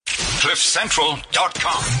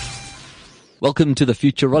CliffCentral.com. Welcome to the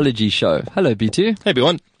Futurology Show. Hello, B2. Hey,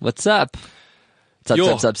 everyone. What's up?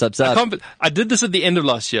 What's up? I did this at the end of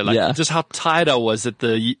last year, just how tired I was at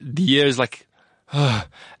the year is like, and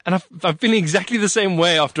I'm feeling exactly the same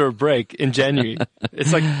way after a break in January.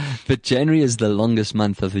 It's like, but January is the longest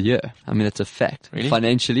month of the year. I mean, it's a fact. Really?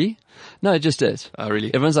 Financially, no, it just is. Oh,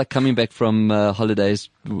 really? Everyone's like coming back from holidays,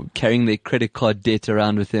 carrying their credit card debt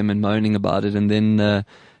around with them and moaning about it, and then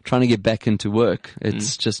trying to get back into work.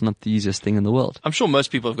 It's just not the easiest thing in the world. I'm sure most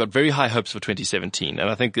people have got very high hopes for 2017, and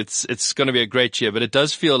I think it's going to be a great year, but it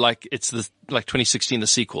does feel like it's like 2016, the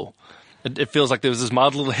sequel. It feels like there was this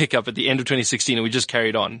mild little hiccup at the end of 2016 and we just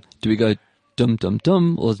carried on. Do we go dum dum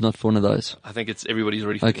dum, or is it not for one of those? I think it's everybody's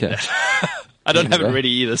already thinking Okay. that. I don't have it ready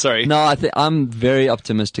either, sorry. No, I'm very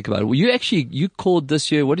optimistic about it. Well, you called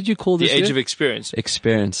this year, what did you call this The year? Age of Experience.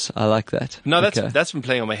 Experience. I like that. No, Okay. that's been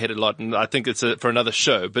playing on my head a lot, and I think it's for another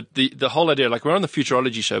show. But the whole idea, like we're on the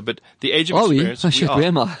Futurology Show, but the Age of Experience. Oh, shit, where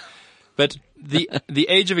am I? But the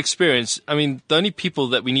Age of Experience, I mean, the only people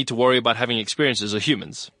that we need to worry about having experiences are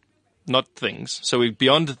humans, not things. So we're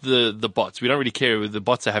beyond the bots. We don't really care if the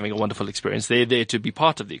bots are having a wonderful experience. They're there to be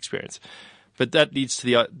part of the experience. But that leads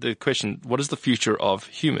to the question, what is the future of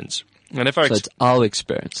humans? And if So it's our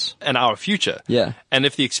experience. and our future. Yeah. And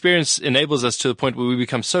if the experience enables us to the point where we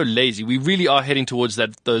become so lazy, we really are heading towards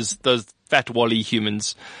those fat Wall-E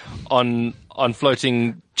humans on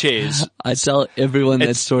floating chairs. I tell everyone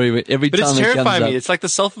that story every But time it's it comes terrifying up. me. It's like the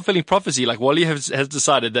self-fulfilling prophecy. Like Wall-E has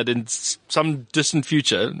decided that in some distant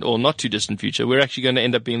future, or not too distant future, we're actually going to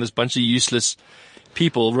end up being this bunch of useless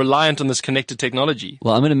people reliant on this connected technology.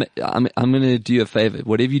 Well, I'm gonna do you a favor.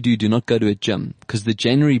 Whatever you do, do not go to a gym, because the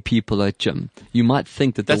January people are at gym. You might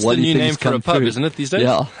think that That's the Wally the new things name for come a pub, through. isn't it, these days?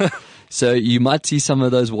 Yeah. So you might see some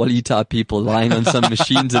of those Wally type people lying on some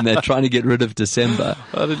machines and they're trying to get rid of December.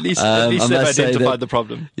 Well, at least I they've must say identified that, the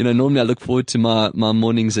problem. You know, normally I look forward to my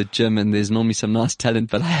mornings at gym, and there's normally some nice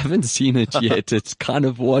talent, but I haven't seen it yet. It's kind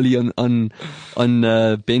of Wally on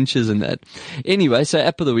benches and that. Anyway, so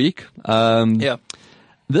app of the week. Yeah.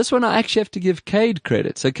 This one I actually have to give Cade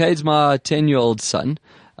credit. So Cade's my 10-year-old son.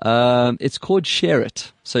 It's called Share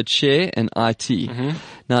It. So it's Share and IT. Mm-hmm.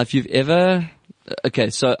 Now, if you've ever, okay,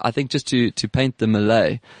 so I think just to paint the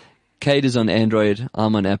melee, Cade is on Android,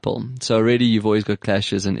 I'm on Apple. So already you've always got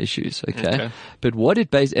clashes and issues, okay? But what it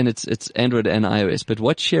and it's Android and iOS, but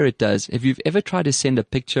what Share It does, if you've ever tried to send a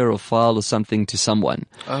picture or file or something to someone,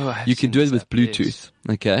 you can do it with Bluetooth,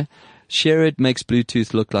 okay? Share It makes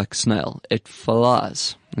Bluetooth look like snail. It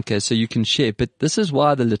flies. Okay, so you can share. But this is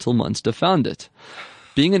why the little monster found it.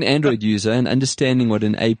 Being an Android user and understanding what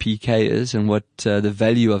an APK is and what the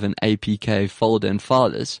value of an APK folder and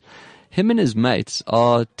file is, him and his mates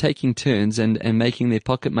are taking turns and making their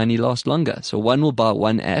pocket money last longer. So one will buy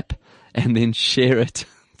one app and then share it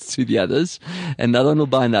to the others. Another one will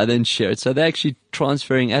buy another and share it. So they're actually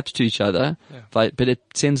transferring apps to each other, but it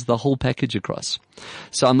sends the whole package across.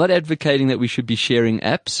 So I'm not advocating that we should be sharing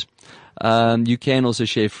apps. You can also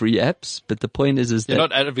share free apps, but the point is You're that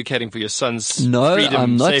not advocating for your son's No, freedom,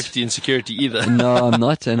 I'm not. safety, and security either. No, I'm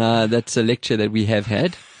not, and that's a lecture that we have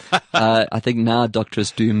had. I think now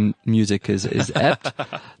Doctor's Doom music is apt.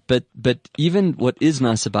 But even what is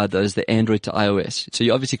nice about those, the Android to iOS. So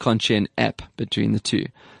you obviously can't share an app between the two.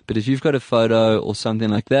 But if you've got a photo or something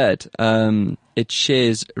like that, it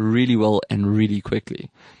shares really well and really quickly.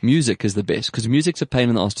 Music is the best, because music's a pain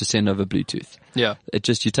in the ass to send over Bluetooth. Yeah. It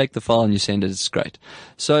just, you take the file and you send it, it's great.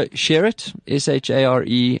 So Share It,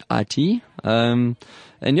 SHAREIT.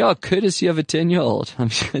 And yeah, courtesy of a 10-year-old. I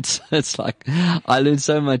mean, it's like, I learned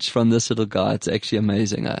so much from this little guy. It's actually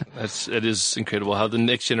amazing. It is incredible how the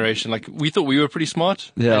next generation, like, we thought we were pretty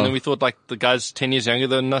smart. Yeah. And then we thought, like, the guys 10 years younger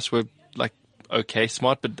than us were, like, okay,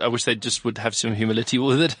 smart, but I wish they just would have some humility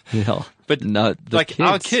with it. Yeah. But, no, like,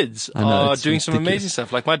 our kids I know, are it's doing some ridiculous. amazing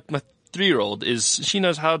stuff. Like, my 3-year-old she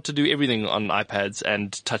knows how to do everything on iPads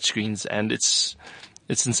and touchscreens, and it's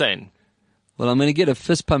insane. Well, I'm going to get a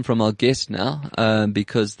fist pump from our guest now,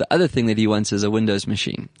 because the other thing that he wants is a Windows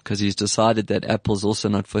machine, because he's decided that Apple's also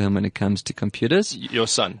not for him when it comes to computers. Your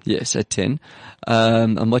son. Yes, at 10.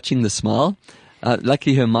 I'm watching the smile.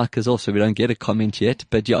 Luckily her mic is off, so we don't get a comment yet.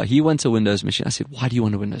 But yeah, he wants a Windows machine. I said, why do you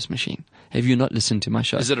want a Windows machine? Have you not listened to my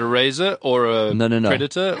show? Is it a Razer or a No.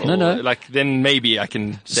 Predator? Or, No. Like, then maybe I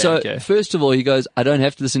can say, So, okay. first of all, he goes, I don't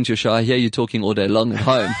have to listen to your show. I hear you talking all day long at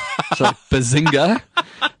home. So, bazinga,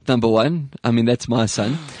 number one. I mean, that's my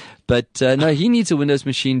son. But no, he needs a Windows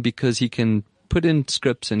machine because he can put in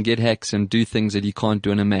scripts and get hacks and do things that he can't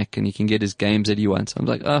do on a Mac, and he can get his games that he wants. I'm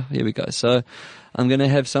like, oh, here we go. So I'm going to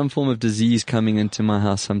have some form of disease coming into my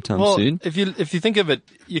house sometime soon. If you think of it,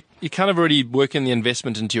 you kind of already working the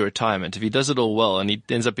investment into your retirement. If he does it all well and he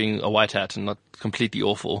ends up being a white hat and not completely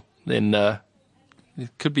awful, then it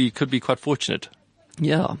could be quite fortunate.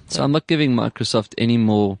 Yeah. So I'm not giving Microsoft any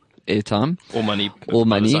more airtime or money. Or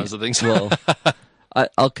by the sounds of things. Well,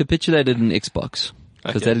 I'll capitulate it in Xbox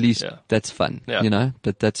because at least that's fun, you know.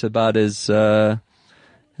 But that's about as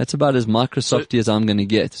Microsofty as I'm going to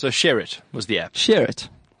get. So Share It was the app. Share It.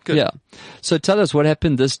 Good. Yeah. So tell us what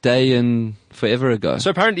happened this day and forever ago. So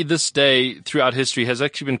apparently this day throughout history has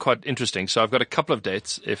actually been quite interesting. So I've got a couple of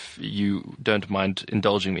dates if you don't mind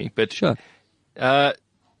indulging me. But sure.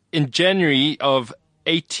 In January of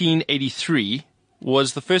 1883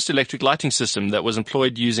 was the first electric lighting system that was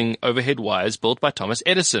employed using overhead wires built by Thomas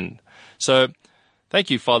Edison. So thank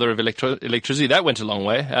you, father of electricity. That went a long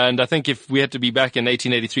way. And I think if we had to be back in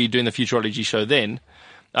 1883 doing the Futurology show then,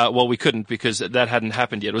 well, we couldn't because that hadn't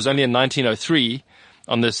happened yet. It was only in 1903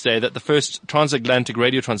 on this day that the first transatlantic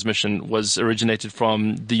radio transmission was originated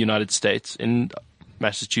from the United States in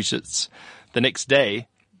Massachusetts. The next day,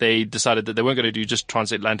 they decided that they weren't going to do just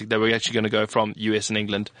transatlantic. They were actually going to go from US and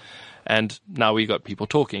England. And now we got people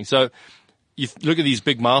talking. So you look at these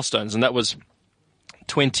big milestones, and that was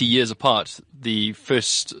 20 years apart, the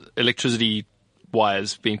first electricity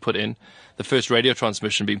wires being put in, the first radio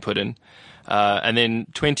transmission being put in. And then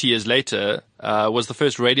 20 years later was the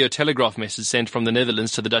first radio telegraph message sent from the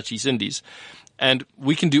Netherlands to the Dutch East Indies. And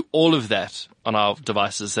we can do all of that on our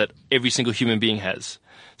devices that every single human being has.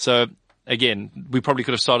 So again, we probably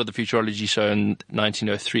could have started the Futurology show in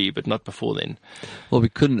 1903, but not before then. Well, we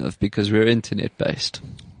couldn't have because we're internet-based,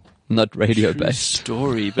 not radio-based.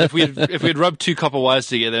 Story. But if we had rubbed two copper wires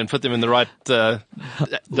together and put them in the right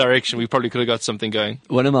direction, we probably could have got something going.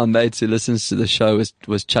 One of my mates who listens to the show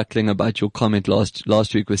was chuckling about your comment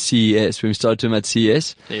last week with CES when we started talking about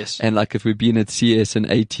CES. Yes. And like if we'd been at CES in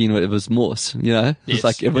 18, it was Morse. You know, it's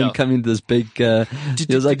like everyone coming to this big. It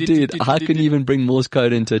was like, dude, how can you even bring Morse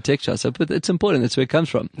code into a tech show? So, but it's important. That's where it comes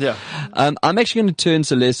from. Yeah. I'm actually going to turn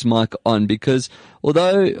Celeste's mic on because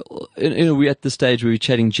although we're at the stage where we're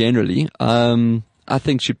chatting generally, I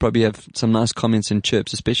think she'd probably have some nice comments and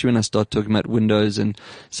chirps, especially when I start talking about Windows and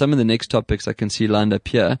some of the next topics I can see lined up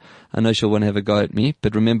here. I know she'll want to have a go at me,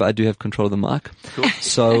 but remember I do have control of the mic. Cool.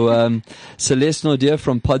 So, Celeste Nordia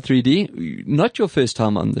from Pod3D, not your first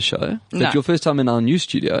time on the show, but your first time in our new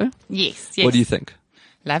studio. Yes. What do you think?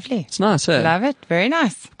 Lovely. It's nice, eh? Love it. Very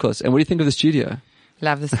nice. Of course. And what do you think of the studio?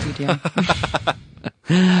 Love the studio.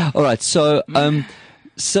 All right. So,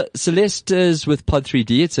 Celeste is with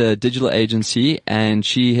Pod3D. It's a digital agency and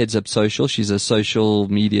she heads up social. She's a social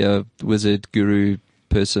media wizard, guru,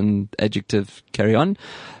 person, adjective, carry on.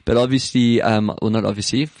 But obviously, well, not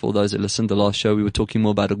obviously, for those that listened, the last show we were talking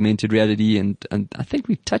more about augmented reality and I think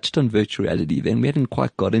we touched on virtual reality then. We hadn't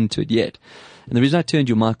quite got into it yet. And the reason I turned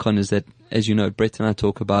your mic on is that, as you know, Brett and I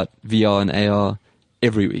talk about VR and AR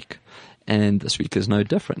every week. And this week is no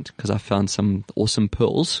different because I found some awesome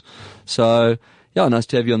pearls. So, yeah, nice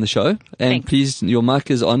to have you on the show. And Thanks. Please, your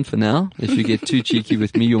mic is on for now. If you get too cheeky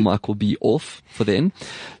with me, your mic will be off for then.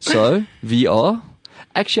 So, VR.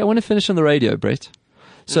 Actually, I want to finish on the radio, Brett.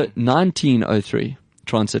 So, 1903,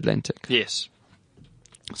 transatlantic. Yes.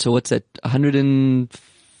 So, what's that?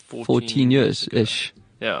 114 years-ish.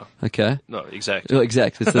 Yeah. Okay. No, exactly. Oh,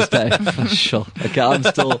 exactly. It's this day. For sure. Okay,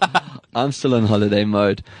 I'm still in holiday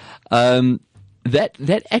mode.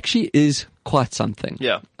 That actually is quite something.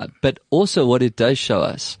 Yeah. But also what it does show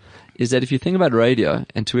us is that if you think about radio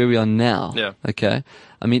and to where we are now, okay,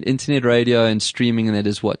 I mean, internet radio and streaming and that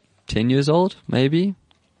is what, 10 years old, maybe?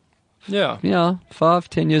 Yeah. Yeah,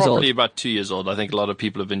 10 years old. Probably about 2 years old. I think a lot of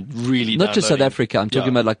people have been really Not just South downloading. Africa. I'm talking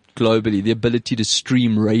about like globally, the ability to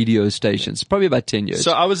stream radio stations. Probably about 10 years.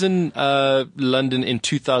 So I was in London in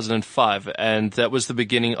 2005 and that was the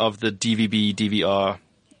beginning of the DVB, DVR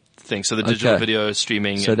thing. So the digital video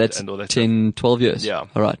streaming so that's and all that 10, 12 years. Yeah.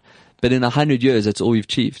 All right. But in 100 years, that's all we've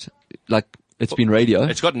achieved. Like, it's been radio.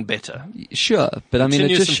 It's gotten better. Sure. But I mean, it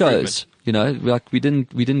Continuous just shows, you know, like we didn't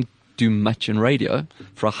do much in radio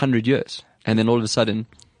for 100 years. And then all of a sudden,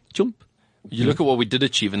 jump. You look at what we did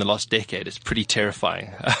achieve in the last decade. It's pretty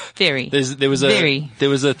terrifying. Very. There was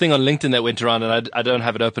a thing on LinkedIn that went around, and I don't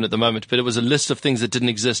have it open at the moment, but it was a list of things that didn't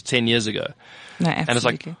exist 10 years ago. No, absolutely. And it's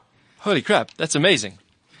like, holy crap, that's amazing.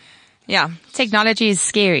 Yeah, technology is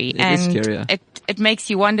scary. It is scarier. It makes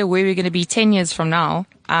you wonder where we're going to be 10 years from now,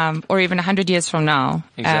 or even 100 years from now.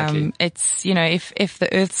 Exactly. It's, you know, if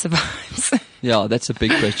the Earth survives. Yeah, that's a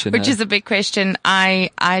big question. Which is a big question. I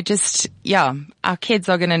just, our kids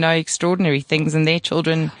are going to know extraordinary things, and their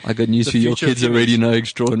children, I got news The for you. Your future of kids already know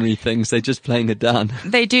extraordinary things. They're just playing it down.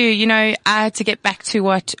 they do. You know, to get back to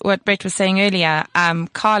what Brett was saying earlier,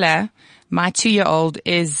 Carla, my 2-year-old,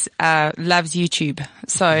 loves YouTube.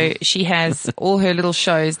 So she has all her little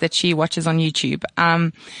shows that she watches on YouTube.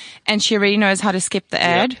 And she already knows how to skip the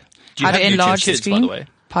ad, Do you how have to enlarge YouTube the Kids, screen. by the way?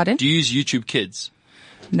 Pardon? Do you use YouTube Kids?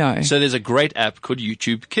 No. So there's a great app called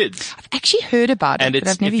YouTube Kids. I've actually heard about it, And but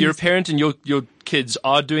it's, I've never if you're a used it. parent and your kids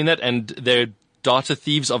are doing that and they're data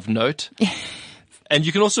thieves of note, and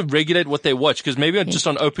you can also regulate what they watch, because maybe just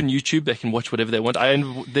on open YouTube they can watch whatever they want.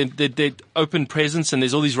 They open presents and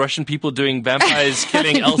there's all these Russian people doing vampires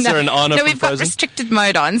killing Elsa and Anna No, from we've got Frozen. restricted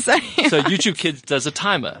mode on, so. So YouTube Kids does a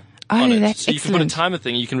timer Oh, on it. that's So you can put a excellent. timer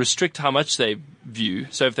thing. You can restrict how much they view.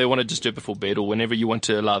 So if they want to just do it before bed or whenever you want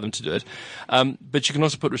to allow them to do it. But you can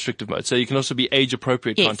also put restrictive mode. So you can also be age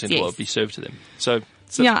appropriate Yes, content yes. will be served to them. So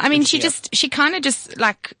Yeah, I mean, interesting app. she kind of just,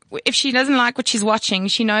 like, if she doesn't like what she's watching,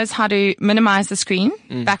 she knows how to minimize the screen,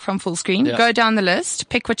 back from full screen, Yeah. go down the list,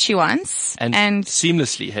 pick what she wants, and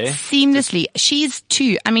seamlessly, hey? seamlessly. She's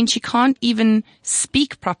 2. I mean, she can't even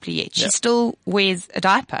speak properly yet. She Yeah. still wears a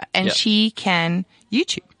diaper, and Yeah. she can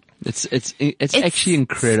YouTube. It's actually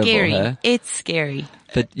incredible. Scary. Huh? It's scary.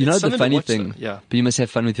 But you know It's the something to funny watch, thing, though, yeah. but you must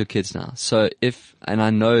have fun with your kids now. So and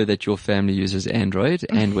I know that your family uses Android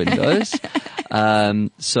and Windows.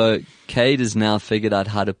 So Cade has now figured out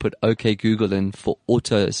how to put OK Google in for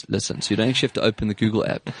auto listen. So you don't actually have to open the Google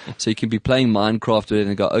app. So you can be playing Minecraft with it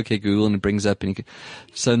and go OK Google and it brings up and you can,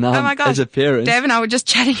 so now Oh my gosh. as a parent. Dave and I were just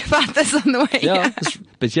chatting about this on the way. Yeah,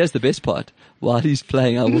 but here's the best part. While he's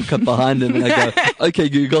playing, I walk up behind him and I go, "Okay,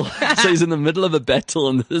 Google." So he's in the middle of a battle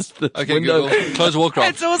and this Okay, window. Google, close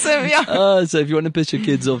Warcraft. That's awesome, yeah. So if you want to piss your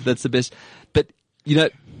kids off, that's the best. But you know,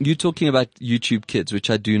 you're talking about YouTube Kids,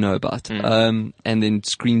 which I do know about, and then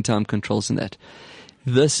screen time controls and that.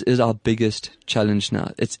 This is our biggest challenge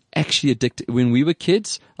now. It's actually addictive. When we were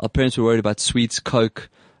kids, our parents were worried about sweets, Coke,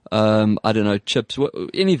 I don't know, chips,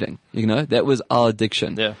 anything. You know, that was our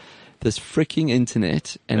addiction. Yeah. This freaking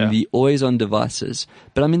internet and Yeah. the always on devices.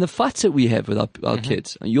 But I mean, the fights that we have with our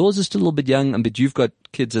kids, yours is still a little bit young, but you've got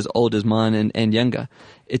kids as old as mine and younger.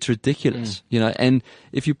 It's ridiculous, you know, and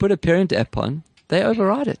if you put a parent app on, they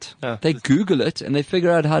override it. Yeah. They Google it and they figure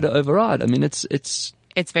out how to override. I mean, it's It's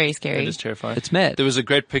very scary. It is terrifying. It's mad. There was a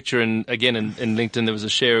great picture in LinkedIn. There was a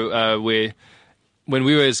share where when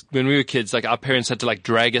we were kids, like our parents had to like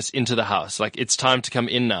drag us into the house. Like it's time to come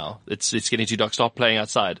in now. It's getting too dark. Stop playing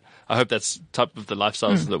outside. I hope that's type of the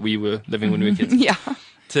lifestyles that we were living when we were kids. Yeah.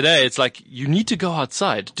 Today, it's like you need to go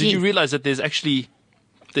outside. Did you Yes. realize that there's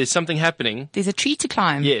something happening? There's a tree to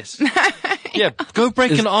climb. Yes. Yeah, go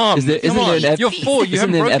break an arm. isn't Come there on. an app- You're 4. You isn't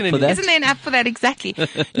haven't there an broken app for anything. that? Isn't there an app for that? Exactly.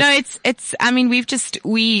 No, it's, I mean,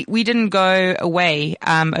 we didn't go away,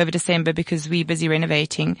 over December because we're busy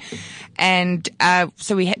renovating. And,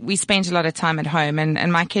 so we spent a lot of time at home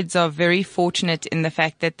and my kids are very fortunate in the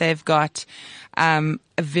fact that they've got, a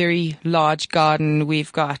very large garden.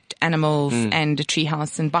 We've got animals and a tree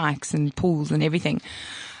house and bikes and pools and everything.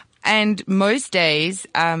 And most days,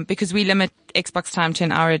 because we limit Xbox time to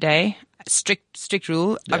an hour a day, strict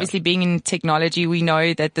rule. Yeah. Obviously being in technology, we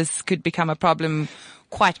know that this could become a problem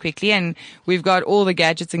quite quickly, and we've got all the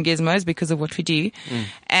gadgets and gizmos because of what we do.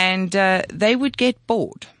 And, they would get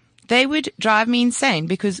bored. They would drive me insane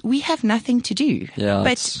because we have nothing to do. Yeah,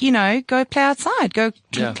 But, it's- you know, go play outside, go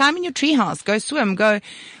Yeah. climb in your treehouse, go swim,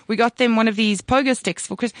 we got them one of these pogo sticks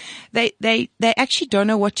for Christmas. They actually don't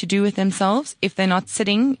know what to do with themselves if they're not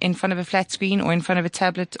sitting in front of a flat screen or in front of a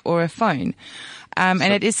tablet or a phone. And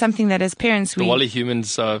it is something that as parents The Wally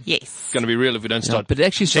humans are Yes. going to be real if we don't Yeah, start but it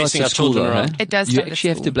actually starts chasing at our school, children though, around. huh? It does You start at actually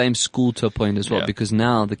have to school. blame school to a point as well, Yeah. because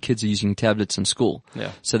now the kids are using tablets in school.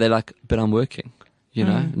 Yeah. So they're like, "But I'm working." You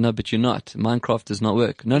know, no, but you're not. Minecraft does not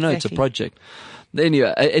work. No, it's a Exactly. project.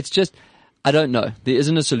 Anyway, it's just, I don't know. There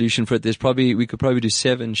isn't a solution for it. We could probably do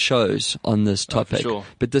 7 shows on this topic. sure.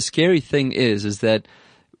 But the scary thing is that,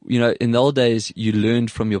 you know, in the old days, you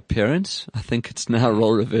learned from your parents. I think it's now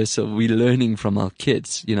role reversal. We're learning from our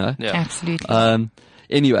kids, you know? Yeah. Absolutely.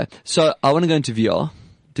 Anyway, so I want to go into VR.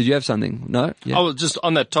 Did you have something? No? Yeah. Oh, just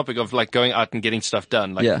on that topic of like going out and getting stuff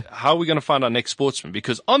done. Like, Yeah. how are we going to find our next sportsman?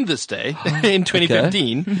 Because on this day in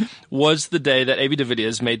 2015 was the day that AB de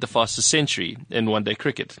Villiers made the fastest century in one-day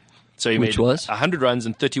cricket. So he Which made was? 100 runs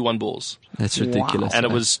and 31 balls. That's ridiculous. And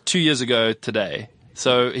it was 2 years ago today.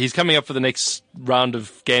 So he's coming up for the next round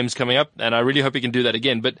of games coming up, and I really hope he can do that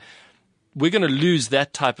again. But we're going to lose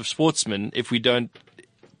that type of sportsman if we don't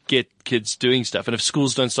get kids doing stuff, and if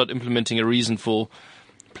schools don't start implementing a reason for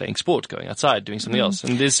playing sport, going outside, doing something else.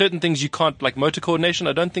 And there's certain things you can't, like motor coordination,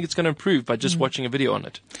 I don't think it's going to improve by just watching a video on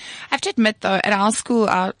it. I have to admit though, at our school,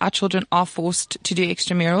 our children are forced to do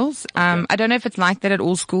extramurals. I don't know if it's like that at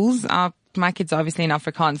all schools. My kids are obviously in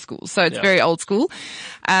Afrikaans school, so it's very old school.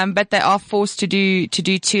 But they are forced to do 2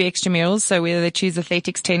 extramurals. So whether they choose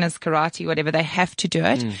athletics, tennis, karate, whatever, they have to do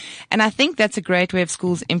it. And I think that's a great way of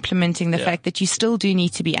schools implementing the fact that you still do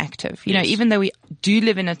need to be active. You know, even though we do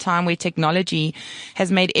live in a time where technology has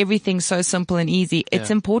made everything so simple and easy,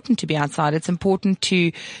 it's important to be outside. It's important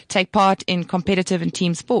to take part in competitive and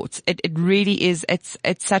team sports. It really is. It's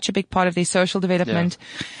such a big part of their social development.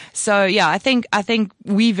 So I think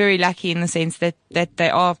we're very lucky in the sense that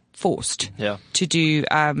they are forced to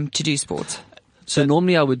do sports. So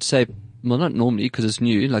normally I would say, well, not normally because it's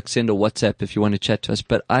new, like send a WhatsApp if you want to chat to us.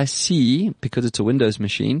 But I see, because it's a Windows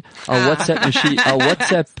machine, our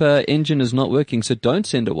WhatsApp engine is not working. So don't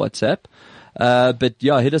send a WhatsApp. But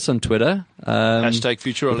hit us on Twitter. Hashtag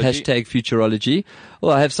Futurology.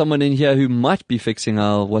 Well, I have someone in here who might be fixing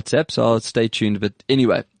our WhatsApp, so I'll stay tuned. But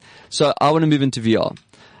anyway, so I want to move into VR.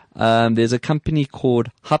 There's a company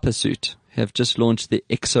called Hypersuit who have just launched the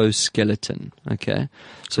exoskeleton. Okay.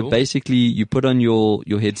 So basically you put on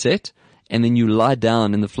your headset and then you lie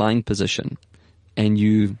down in the flying position and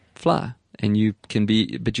you fly and you can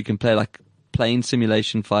play like plane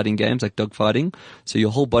simulation fighting games like dogfighting. So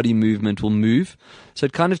your whole body movement will move. So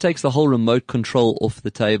it kind of takes the whole remote control off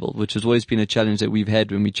the table, which has always been a challenge that we've had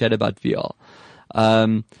when we chat about VR.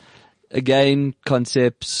 Again,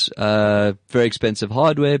 concepts, very expensive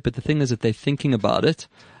hardware, but the thing is that they're thinking about it.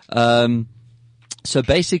 So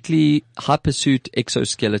basically, Hypersuit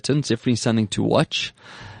exoskeletons, definitely something to watch.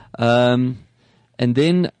 And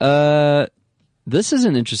then, this is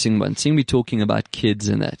an interesting one, seeing we talking about kids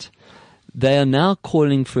in it. They are now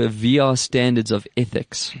calling for a VR standards of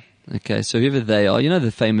ethics. Okay, so whoever they are,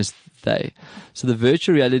 the famous they. So the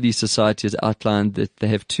Virtual Reality Society has outlined that they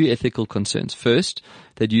have 2 ethical concerns. First,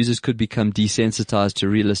 that users could become desensitized to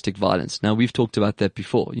realistic violence. Now, we've talked about that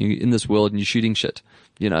before. You're in this world and you're shooting shit,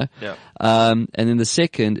 Yeah. And then the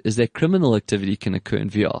second is that criminal activity can occur in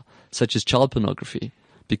VR, such as child pornography.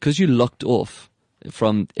 Because you're locked off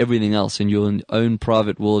from everything else in your own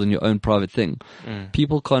private world and your own private thing,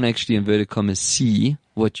 people can't actually, inverted commas, see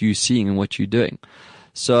what you're seeing and what you're doing.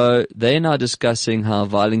 So they're now discussing how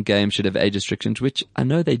violent games should have age restrictions, which I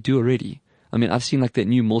know they do already. I mean, I've seen like that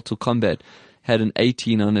new Mortal Kombat had an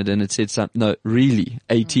 18 on it and it said something, no, really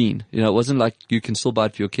 18. It wasn't like you can still buy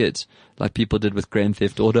it for your kids like people did with Grand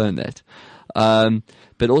Theft Auto and that.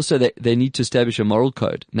 But also they need to establish a moral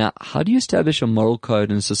code. Now, how do you establish a moral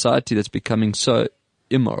code in a society that's becoming so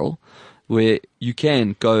immoral where you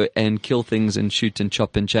can go and kill things and shoot and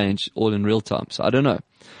chop and change all in real time? So I don't know.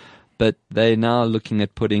 But they're now looking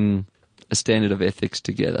at putting a standard of ethics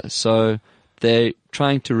together. So they're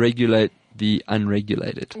trying to regulate the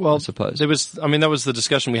unregulated, I suppose. That was the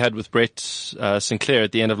discussion we had with Brett Sinclair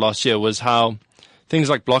at the end of last year, was how things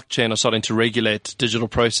like blockchain are starting to regulate digital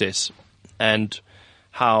process and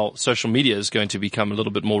how social media is going to become a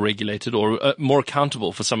little bit more regulated or more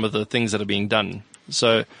accountable for some of the things that are being done.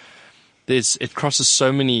 So it crosses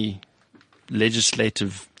so many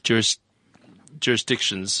legislative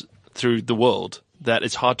jurisdictions through the world that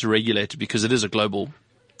it's hard to regulate it because it is a global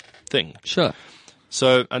thing. Sure.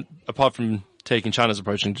 So apart from taking China's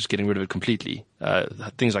approach and just getting rid of it completely,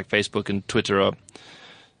 things like Facebook and Twitter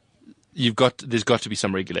there's got to be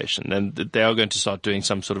some regulation, and they are going to start doing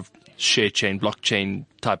some sort of share chain, blockchain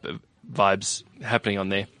type of vibes happening on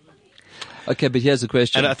there. Okay, but here's the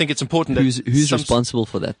question. And I think it's important that who's responsible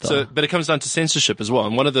for that, though? But it comes down to censorship as well.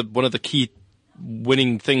 And one of the key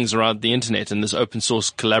winning things around the internet and this open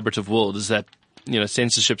source collaborative world is that,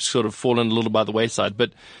 censorship's sort of fallen a little by the wayside,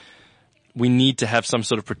 but we need to have some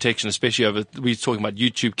sort of protection, especially we're talking about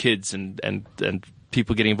YouTube kids and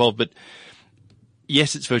people getting involved. But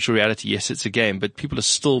yes, it's virtual reality. Yes, it's a game, but people are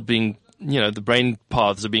still being, the brain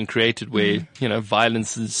paths are being created where,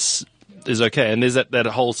 violence is okay. And there's that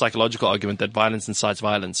whole psychological argument that violence incites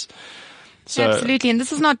violence. So, absolutely. And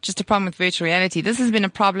this is not just a problem with virtual reality. This has been a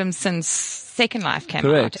problem since Second Life came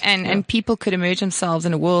Correct. out. And people could immerse themselves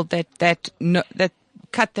in a world that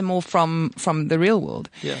cut them off from the real world.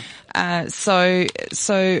 Yeah. So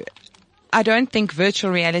I don't think virtual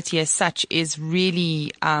reality as such is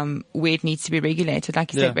really where it needs to be regulated,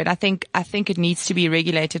 like you said, but I think it needs to be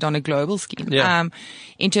regulated on a global scheme. Yeah.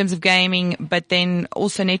 In terms of gaming, but then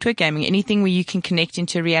also network gaming, anything where you can connect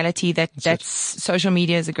into reality. That's social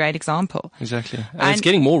media is a great example. Exactly, and it's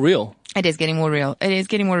getting more real. It is getting more real.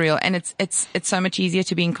 And it's so much easier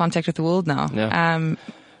to be in contact with the world now. Yeah.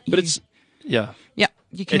 But Yeah,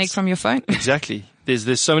 you connect from your phone. Exactly.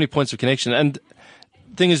 There's so many points of connection. And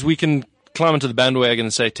the thing is, we can climb into the bandwagon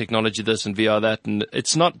and say technology this and VR that, and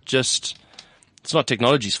it's not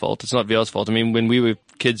technology's fault. It's not VR's fault. I mean, when we were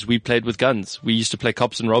kids, we played with guns. We used to play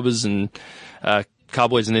cops and robbers and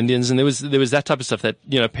cowboys and Indians, and there was that type of stuff that,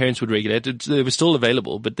 you know, parents would regulate. It was still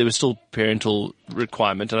available, but there was still parental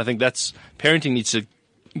requirement, and I think parenting needs to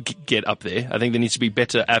get up there. I think there needs to be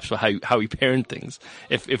better apps for how we parent things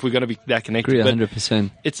if we're going to be that connected. Agree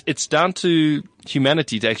 100%. It's down to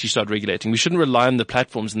humanity to actually start regulating. We shouldn't rely on the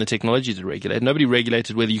platforms and the technology to regulate. Nobody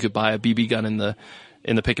regulated whether you could buy a BB gun in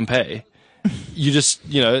the Pick and Pay. You just,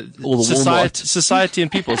 you know, society and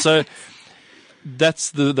people. So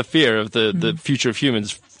that's the fear of the future of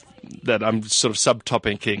humans that I'm sort of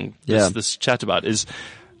subtopicing this chat about, is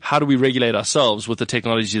how do we regulate ourselves with the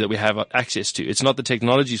technology that we have access to? It's not the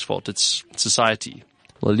technology's fault, it's society.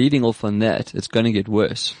 Well, leading off on that, it's going to get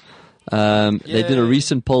worse. They did a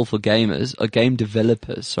recent poll for gamers, or game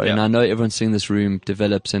developers, and I know everyone in this room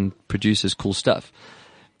develops and produces cool stuff.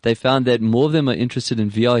 They found that more of them are interested in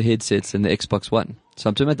VR headsets than the Xbox One. So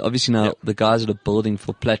I'm talking about obviously now the guys that are building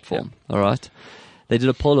for platform, all right? They did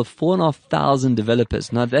a poll of 4,500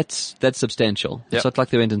 developers. Now that's substantial. It's not like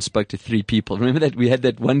they went and spoke to 3 people. Remember that we had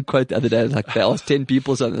that one quote the other day, like they asked 10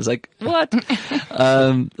 people something. I was like, what?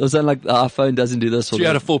 It was like our phone doesn't do this. 3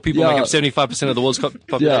 out of 4 people make up 75% of the world's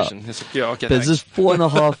population. It's like, okay, there's this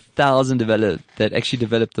 4,500 developers that actually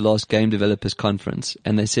developed the last Game Developers Conference,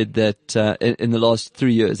 and they said that in the last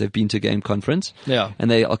 3 years they've been to a game conference. Yeah. And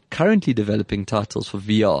they are currently developing titles for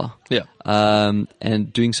VR. Yeah.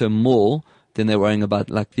 And doing so more than they're worrying about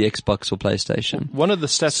like the Xbox or PlayStation. One of the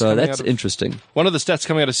stats. So that's interesting. One of the stats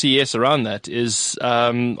coming out of CES around that is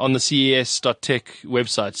on the CES.tech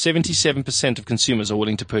website, 77% of consumers are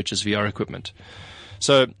willing to purchase VR equipment.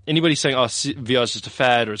 So anybody saying, VR is just a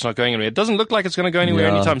fad or it's not going anywhere, it doesn't look like it's going to go anywhere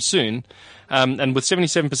anytime soon. And with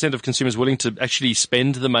 77% of consumers willing to actually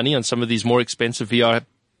spend the money on some of these more expensive VR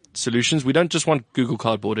solutions, we don't just want Google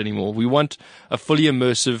Cardboard anymore. We want a fully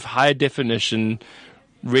immersive, high definition,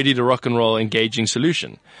 ready to rock and roll, engaging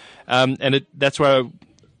solution. And that's where,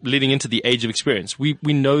 leading into the age of experience, we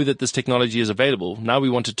know that this technology is available. Now we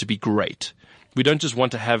want it to be great. We don't just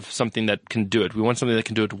want to have something that can do it. We want something that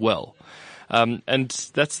can do it well. And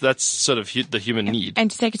that's sort of the human need.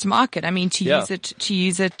 And to take it to market. I mean, to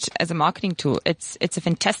use it as a marketing tool. It's a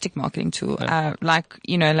fantastic marketing tool. Yeah. Like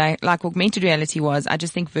augmented reality was. I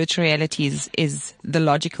just think virtual reality is the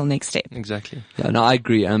logical next step. Exactly. Yeah, no, I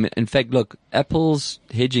agree. In fact, look, Apple's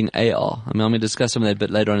hedging AR. I'm going to discuss some of that a bit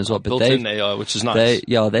later on as well. But built-in AR, which is nice.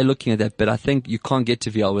 They're looking at that. But I think you can't get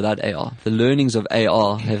to VR without AR. The learnings of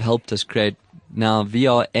AR have helped us create now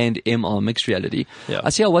VR and MR, mixed reality. Yeah. I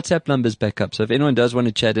see our WhatsApp numbers back up. So if anyone does want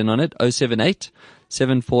to chat in on it, 078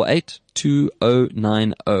 748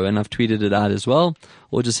 2090. And I've tweeted it out as well.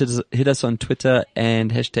 Or just hit us on Twitter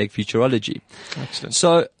and #Futurology. Excellent.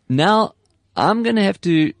 So now I'm going to have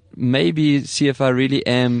to maybe see if I really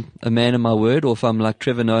am a man of my word, or if I'm like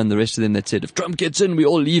Trevor Noah and the rest of them that said, if Trump gets in, we're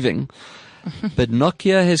all leaving. But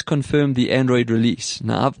Nokia has confirmed the Android release.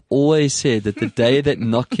 Now, I've always said that the day that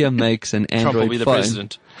Nokia makes an Android Trump will be the phone,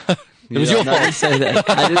 president. It was your fault. I didn't say that.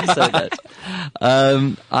 I didn't say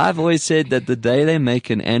that. I've always said that the day they make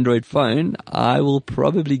an Android phone, I will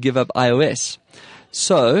probably give up iOS.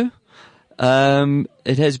 So,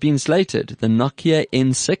 it has been slated. The Nokia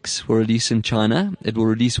N6 will release in China. It will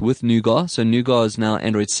release with Nougat. So Nougat is now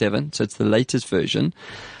Android 7. So it's the latest version.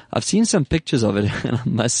 I've seen some pictures of it, and I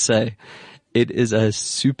must say, it is a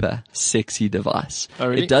super sexy device. Oh,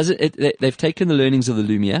 really? They've taken the learnings of the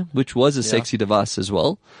Lumia, which was a sexy device as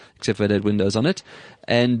well, except for it had Windows on it.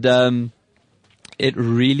 And, it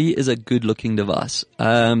really is a good looking device.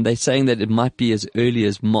 They're saying that it might be as early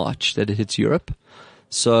as March that it hits Europe.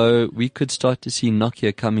 So we could start to see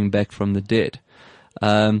Nokia coming back from the dead.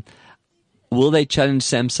 Will they challenge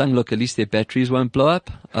Samsung? Look, at least their batteries won't blow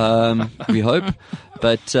up. We hope.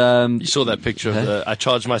 But you saw that picture of I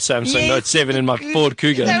charged my Samsung Note 7 in my Ford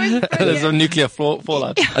Cougar. There's a nuclear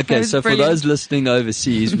fallout. Okay, so for those listening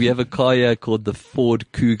overseas, we have a car here called the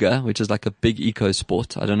Ford Cougar, which is like a big eco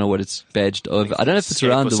sport. I don't know what it's badged over. I don't know if it's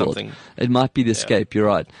around the world. It might be the Escape. You're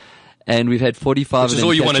right. And we've had 45 Which is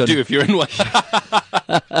all you want to do if you're in one.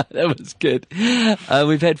 That was good.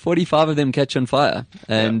 We've had 45 of them catch on fire.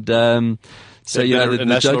 And, so, you know,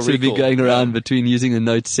 the jokes have been going around between using the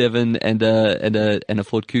Note 7 and a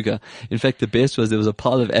Ford Cougar. In fact, the best was there was a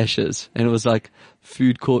pile of ashes, and it was like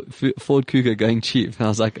Ford Cougar going cheap. And I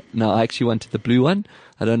was like, no, I actually wanted the blue one.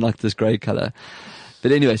 I don't like this grey color.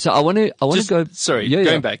 But anyway, so I want to go. Sorry, Yeah,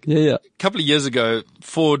 going yeah. back. Yeah. A couple of years ago,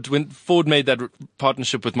 when Ford made that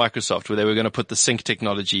partnership with Microsoft where they were going to put the sync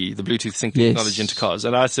technology, the Bluetooth sync Yes. technology into cars.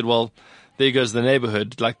 And I said, well, there goes the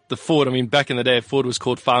neighborhood. Like the Ford, I mean, back in the day, Ford was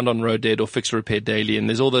called Found on Road Dead or Fix Repair Daily. And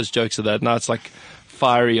there's all those jokes of that. Now it's like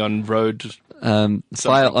Fiery on Road.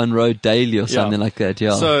 Fire on Road Daily or something like that.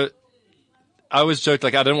 Yeah. So I always joked,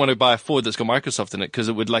 like, I don't want to buy a Ford that's got Microsoft in it because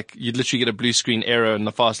it would, like, you'd literally get a blue screen error in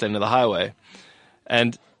the fast lane of the highway.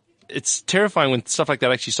 And it's terrifying when stuff like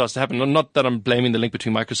that actually starts to happen. Not that I'm blaming the link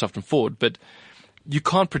between Microsoft and Ford, but you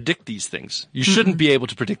can't predict these things. You shouldn't be able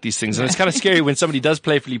to predict these things. And it's kind of scary when somebody does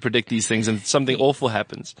playfully predict these things and something awful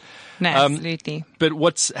happens. No, absolutely. But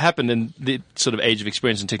what's happened in the sort of age of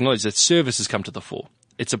experience and technology is that service has come to the fore.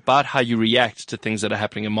 It's about how you react to things that are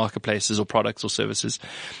happening in marketplaces or products or services.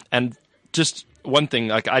 And just one thing,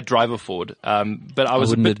 like I drive a Ford, but I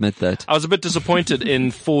wouldn't admit that. I was a bit disappointed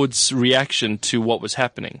in Ford's reaction to what was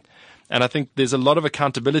happening. And I think there's a lot of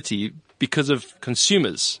accountability because of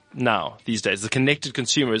consumers now these days. The connected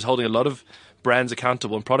consumer is holding a lot of brands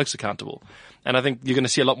accountable and products accountable. And I think you're going to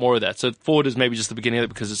see a lot more of that. So Ford is maybe just the beginning of it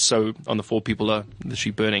because it's so on the fore, people are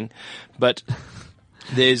literally burning. But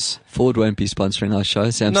Ford won't be sponsoring our show.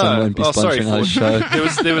 Samsung won't be sponsoring our Ford. show.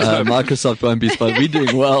 there was no, Microsoft won't be sponsoring. We're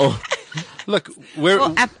doing well. look,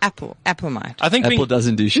 Well, Apple might. I think Apple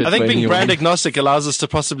doesn't do shit. I think for being anyone. brand agnostic allows us to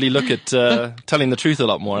possibly look at telling the truth a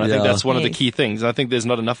lot more. And I think Yeah. that's one of the Yes. key things. And I think there's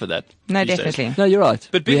not enough of that. No, these days. definitely. No, you're right.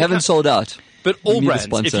 But we being haven't sold out. But We all need a brands,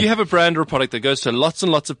 sponsor. if you have a brand or a product that goes to lots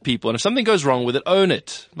and lots of people, and if something goes wrong with it, own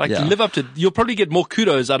it. Like Yeah. live up to. You'll probably get more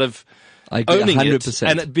kudos out of I agree, owning 100%.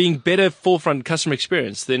 it and it being better forefront customer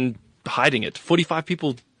experience than hiding it. 45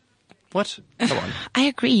 people. What? Come on. I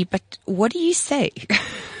agree, but what do you say?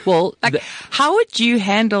 Well, Like, how would you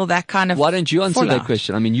handle that kind of why don't you answer that fallout?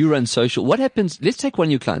 question? I mean, you run social. What happens? Let's take one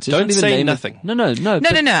of your clients. Let's Don't not even say name it. nothing. No.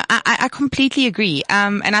 No. I completely agree.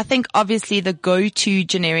 And I think obviously the go-to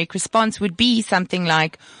generic response would be something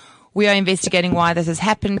like, we are investigating why this has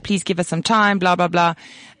happened. Please give us some time, blah, blah, blah.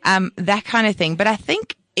 That kind of thing. But I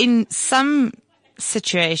think in some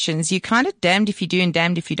situations, you're kind of damned if you do and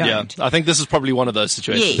damned if you don't. Yeah, I think this is probably one of those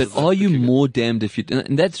situations. Yes. But are you more damned if you?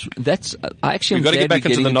 And that's. I actually. We've got to get back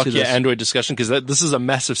into the Nokia this. Android discussion because this is a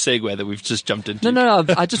massive segue that we've just jumped into. No.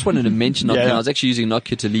 I just wanted to mention Nokia. Yeah. I was actually using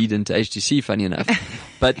Nokia to lead into HTC, funny enough.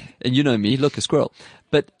 But, and you know me, look, a squirrel.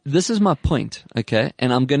 But this is my point, okay?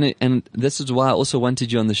 And this is why I also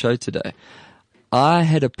wanted you on the show today. I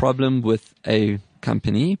had a problem with a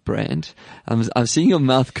company, brand. I'm seeing your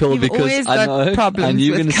mouth curl You've because always I got know, problems I knew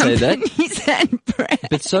you were with going to say that. companies and brands.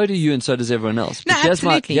 But so do you and so does everyone else. No, But here's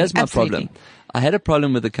absolutely, my absolutely. problem. I had a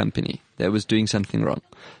problem with a company that was doing something wrong.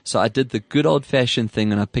 So I did the good old fashioned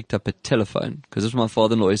thing and I picked up a telephone because this is what my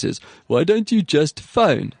father-in-law always says, why don't you just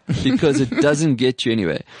phone? Because it doesn't get you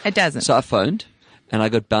anywhere. It doesn't. So I phoned and I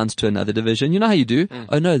got bounced to another division. You know how you do?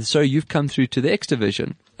 Oh no, sorry, you've come through to the X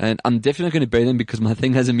division. And I'm definitely going to bury them because my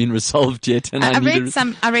thing hasn't been resolved yet. And I need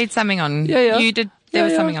to read something on, Yeah. you did, there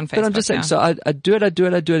was something on Facebook. But I'm just saying, yeah. so I do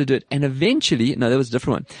it. And eventually, no, that was a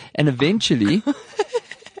different one. And eventually,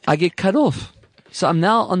 I get cut off. So I'm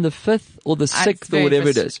now on the 5th or the 6th or very whatever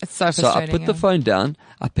it is. it's so I frustrating, put the yeah. phone down,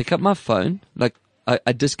 I pick up my phone, like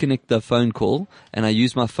I disconnect the phone call and I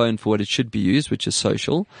use my phone for what it should be used, which is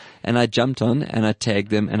social. And I jumped on and I tagged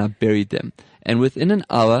them and I buried them. And within an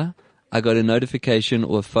hour, I got a notification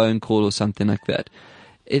or a phone call or something like that.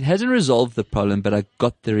 It hasn't resolved the problem, but I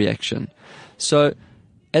got the reaction. So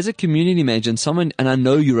as a community manager and I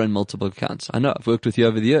know you run multiple accounts. I know I've worked with you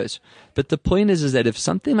over the years. But the point is that if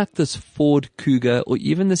something like this Ford Cougar or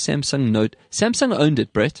even the Samsung Note, Samsung owned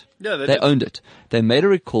it, Brett. Yeah, they they did. owned it. They made a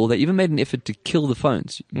recall. They even made an effort to kill the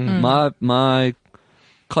phones. My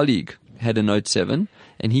colleague had a Note 7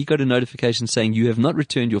 and he got a notification saying you have not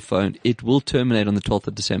returned your phone. It will terminate on the 12th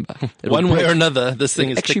of December. It will One way break. or another, this thing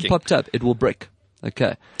It is actually ticking. popped up. It will brick.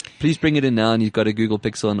 Okay. Please bring it in now and you've got a Google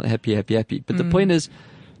Pixel and happy. But the point is,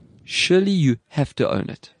 surely you have to own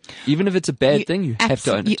it. Even if it's a bad thing, you have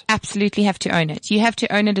to own You it. absolutely have to own it. You have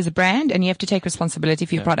to own it as a brand and you have to take responsibility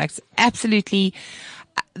for your products. Absolutely.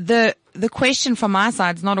 The question from my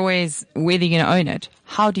side is not always whether you're going to own it.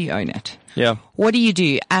 How do you own it? Yeah. What do you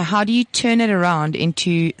do? How do you turn it around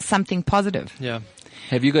into something positive? Yeah.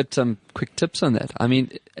 Have you got some quick tips on that? I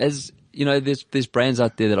mean, as you know, there's brands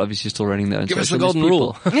out there that obviously are still running their own Give us the social. golden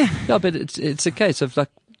There's people. Yeah, but it's a case of like,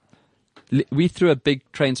 we threw a big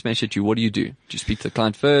train smash at you. What do? Do you speak to the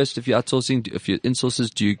client first? If you're outsourcing, if you're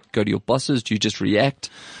insources, do you go to your bosses? Do you just react?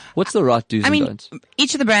 What's the right do's and don'ts?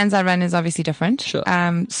 Each of the brands I run is obviously different. Sure.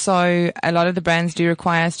 So a lot of the brands do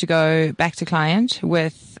require us to go back to client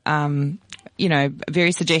with,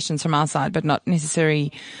 various suggestions from our side, but not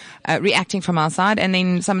necessarily reacting from our side. And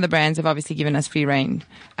then some of the brands have obviously given us free rein,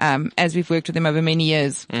 as we've worked with them over many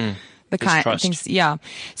years. The client thinks, yeah.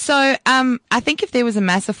 So, I think if there was a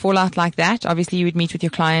massive fallout like that, obviously you would meet with your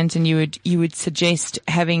client and you would suggest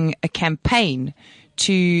having a campaign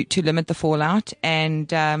to limit the fallout and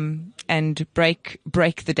break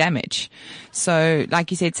the damage. So,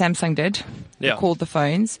 like you said, Samsung did. Yeah. Called the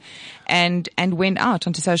phones and went out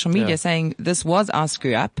onto social media saying this was our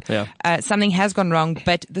screw up. Yeah. Something has gone wrong,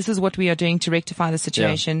 but this is what we are doing to rectify the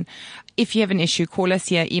situation. If you have an issue, call us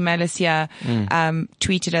here, email us here,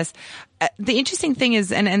 tweet at us. The interesting thing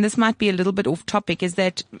is, and this might be a little bit off topic, is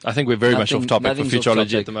that I think we're very much off topic for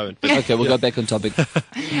Futurology at the moment. But okay, we'll go back on topic.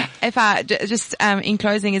 If I just in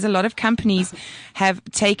closing, is a lot of companies have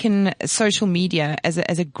taken social media as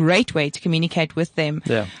a great way to communicate with them.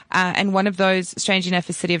 Yeah. And one of those, strange enough,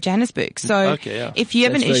 is City of Johannesburg. So if you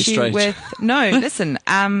have That's an very issue strange. listen,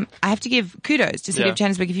 I have to give kudos to City of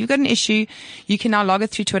Johannesburg. If you've got an issue, you can now log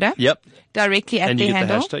it through Twitter. Yep. Directly at And their you get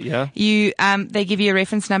handle. the hashtag, yeah. You, they give you a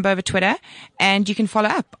reference number over Twitter and you can follow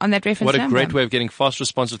up on that reference What a number. great way of getting fast,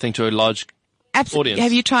 responsive thing to a large Absolutely. audience.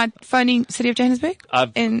 Have you tried phoning City of Johannesburg?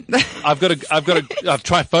 I've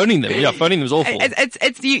tried phoning them. Yeah, phoning them is awful.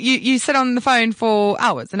 It's you sit on the phone for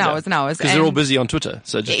hours and hours and hours. Because they're all busy on Twitter.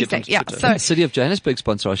 So just get them to Twitter. So City of Johannesburg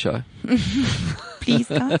sponsor our show. please,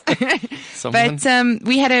 guys. Someone? But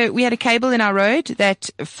we had a cable in our road that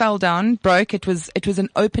fell down, broke. It was an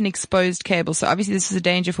open, exposed cable. So obviously this is a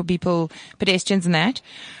danger for people, pedestrians and that.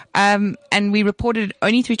 And we reported it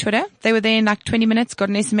only through Twitter. They were there in like 20 minutes, got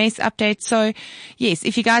an SMS update. So yes,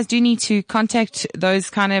 if you guys do need to contact those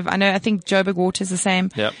I think Joburg Water is the same.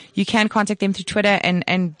 Yep. You can contact them through Twitter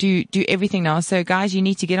and do everything now. So guys, you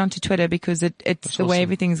need to get onto Twitter because it's the way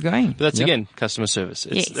everything's going. But that's again customer service.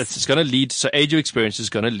 It's going to lead. So age of experience is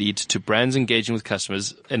going to lead to brands engaging with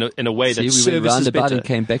customers in a way that we went services roundabout better. and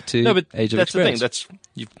came back to No, but age of that's experience. the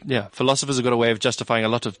thing. Philosophers have got a way of justifying a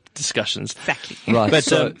lot of discussions. Exactly. Right. But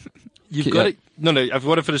so, you've got to. No, I've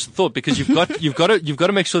got to finish the thought because you've got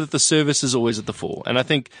to make sure that the service is always at the fore. And I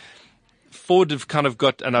think Ford have kind of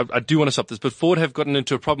got, and I do want to stop this, but Ford have gotten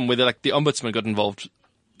into a problem where the ombudsman got involved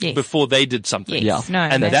before they did something. Yes. Yeah.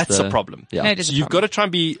 No, And that's a problem. Yeah. No, it is So a you've problem. got to try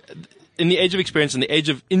and be, in the age of experience, in the age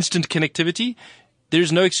of instant connectivity, there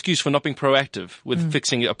is no excuse for not being proactive with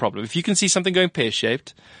fixing a problem. If you can see something going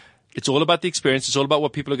pear-shaped, it's all about the experience. It's all about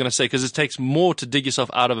what people are going to say because it takes more to dig yourself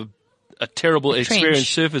out of a terrible experience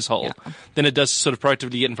surface hole than it does to sort of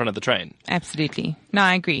proactively get in front of the train. Absolutely. No,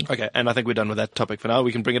 I agree. Okay, and I think we're done with that topic for now.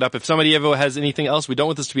 We can bring it up if somebody ever has anything else. We don't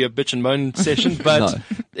want this to be a bitch and moan session, but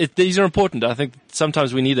these are important. I think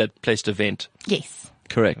sometimes we need that place to vent. Yes.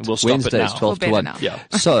 correct. We'll stop it Wednesdays, now. 12 to We'll 1. better Yeah.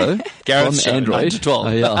 So, Gareth's from show, Android, 9 to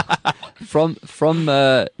 12. from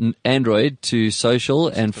Android to social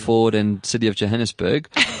and Ford and City of Johannesburg,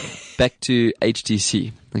 back to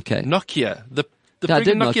HTC. Okay. Nokia, the I friggin'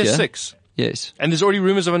 did Nokia Nokia. 6. Yes. And there's already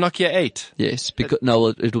rumors of a Nokia 8. Yes. Because, no,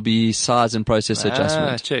 it'll be size and processor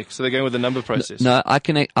adjustment. Check. So they're going with the number process. No, I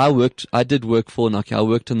did work for Nokia. I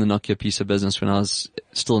worked on the Nokia piece of business when I was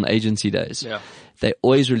still in agency days. Yeah. They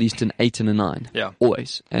always released an 8 and a 9. Yeah.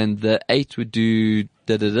 Always. And the 8 would do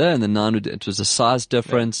da-da-da, and the 9 would, it was a size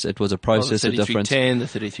difference, it was a processor difference. The 3310, the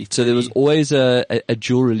 3330. So there was always a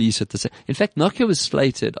dual release at the same. In fact, Nokia was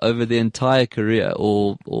slated over their entire career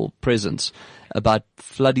or presence about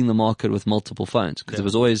flooding the market with multiple phones because there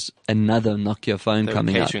was always another Nokia phone They were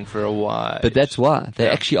coming out. catering for a while. But that's why they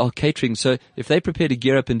actually are catering. So if they prepare to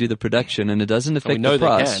gear up and do the production and it doesn't we affect know the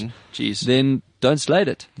price, they can. Jeez. then don't slate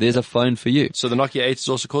it. There's a phone for you. So the Nokia 8 is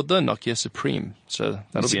also called the Nokia Supreme. So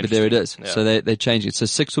that'll be interesting. But there it is. Yeah. So they're changing it. So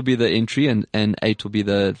 6 will be the entry and 8 will be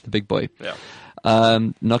the big boy. Yeah.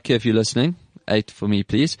 Nokia, if you're listening, 8 for me,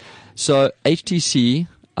 please. So HTC,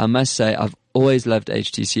 I must say, I've always loved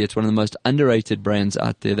HTC. It's one of the most underrated brands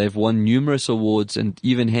out there. They've won numerous awards and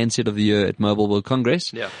even Handset of the Year at Mobile World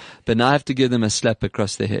Congress. Yeah. But now I have to give them a slap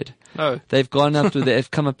across the head. No. They've come up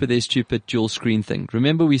with their stupid dual screen thing.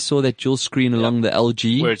 Remember we saw that dual screen along the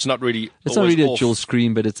LG? Where it's not really It's not always really a off. dual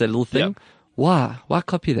screen, but it's a little thing. Yeah. Why? Why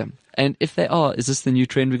copy them? And if they are, is this the new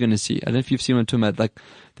trend we're going to see? I don't know if you've seen what I'm talking about. Like,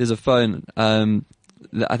 there's a phone,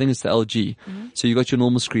 I think it's the LG. Mm-hmm. So you got your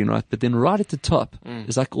normal screen, right? But then right at the top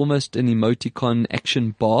is like almost an emoticon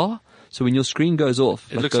action bar. So when your screen goes off,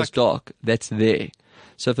 It like looks goes like- dark, that's there.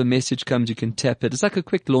 So if a message comes, you can tap it. It's like a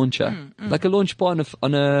quick launcher, like a launch bar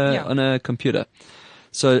on a computer.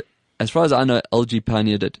 So as far as I know, LG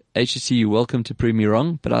pioneered it. HTC, you're welcome to prove me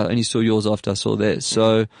wrong, but I only saw yours after I saw theirs.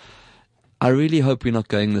 So I really hope we're not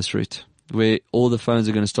going this route where all the phones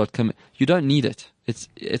are going to start coming. You don't need it.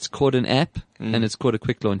 It's called an app and it's called a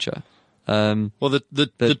quick launcher. Well,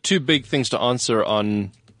 the two big things to answer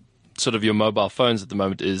on sort of your mobile phones at the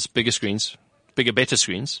moment is bigger screens, bigger, better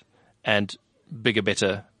screens, and bigger,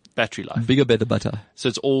 better battery life. Bigger, better, better. So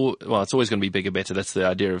it's always going to be bigger, better. That's the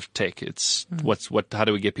idea of tech. It's how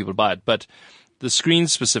do we get people to buy it? But the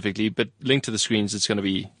screens specifically, but linked to the screens, it's going to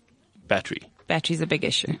be battery. Battery's a big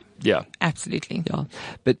issue. Yeah. Absolutely. Yeah.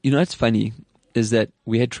 But it's funny is that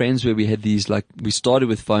we had trends where we had these, like, we started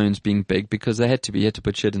with phones being big because they had to be, you had to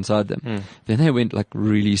put shit inside them. Then they went like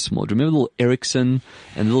really small. Do you remember the little Ericsson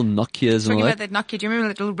and little Nokias and all Talking that? about that Nokia, do you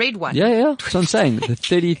remember the little red one? Yeah. That's what I'm saying. The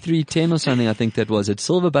 3310 or something, I think that was. It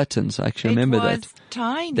silver buttons. I actually remember it was that.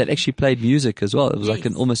 Tiny. That actually played music as well. It was like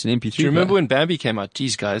almost an MP3. Do you remember player. when Bambi came out?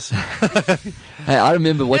 Jeez, guys. Hey, I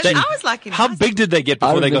remember watching. I was like, How big did they get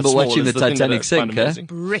before they got small? watching the Is thing that Titanic I sink, find amazing.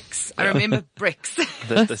 bricks. I remember bricks.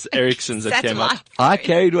 The Ericssons that came out. Satellite. I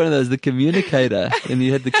carried one of those, the communicator, and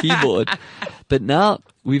you had the keyboard. But now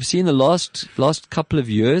we've seen the last couple of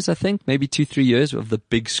years, I think, maybe 2-3 years of the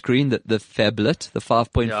big screen, the phablet, the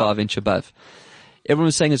 5.5 inch above. Everyone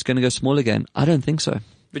was saying it's going to go small again. I don't think so.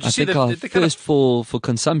 But I think our first for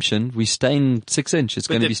consumption, we're staying 6 inch. It's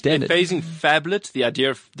going to be standard. They're phasing phablet, the idea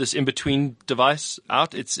of this in-between device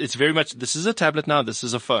out. It's very much, this is a tablet now, this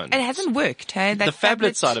is a phone. It hasn't worked, hey? The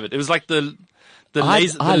phablet side of it. It was like the I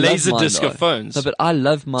laser love mine, disc though. of phones. No, but I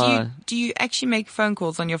love my. Do you actually make phone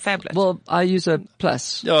calls on your phablet? Well, I use a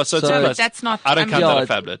Plus. Yeah, so it's a No, plus. that's not- I don't count Yeah, that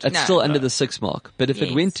a phablet. It's No. still under the 6 mark. But if it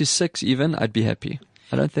Yes. went to 6 even, I'd be happy.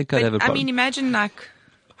 I don't think I'd have a But, I problem. mean, imagine like,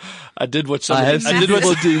 I did watch I something. have seen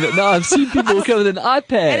people doing that. No, I've seen people come with an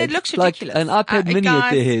iPad. and it looks like ridiculous. an iPad mini at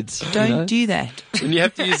Guys, their heads. Don't you know? do that. when you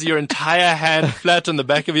have to use your entire hand flat on the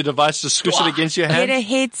back of your device to squish it against your Get hand. a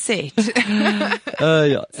headset.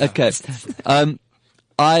 Yeah. Okay.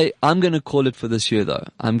 I'm going to call it for this year though.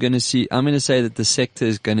 I'm going to say that the sector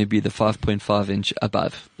is going to be the 5.5 inch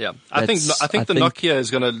above. Yeah, I think the Nokia is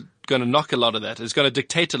going to knock a lot of that. It's going to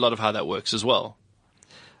dictate a lot of how that works as well.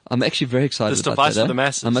 I'm actually very excited This about device that. for the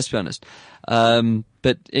masses. I must be honest.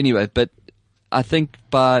 But anyway, I think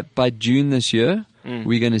by June this year,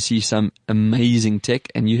 we're going to see some amazing tech,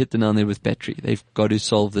 and you hit the nail on there with battery. They've got to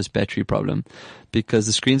solve this battery problem because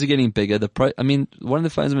the screens are getting bigger. One of the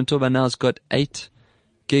phones I'm talking about now has got 8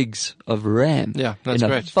 gigs of RAM Yeah, that's in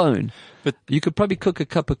a great. phone. But- you could probably cook a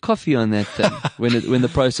cup of coffee on that thing when the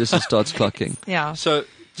processor starts clocking. Yeah. So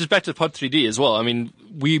just back to Pod 3D as well. I mean,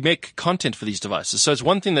 we make content for these devices. So it's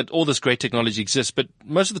one thing that all this great technology exists, but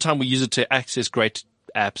most of the time we use it to access great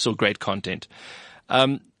apps or great content.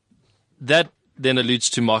 That then alludes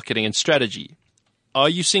to marketing and strategy. Are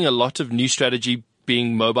you seeing a lot of new strategy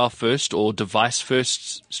being mobile first or device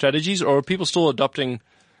first strategies, or are people still adopting,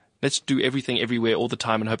 let's do everything everywhere all the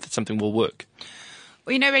time and hope that something will work?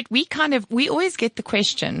 Well, you know, Red, we always get the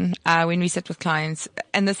question, when we sit with clients,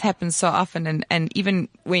 and this happens so often, and even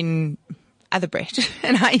when other Brett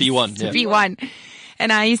and I B1, yeah. B1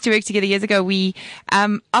 and I used to work together years ago, we,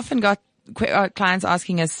 often got clients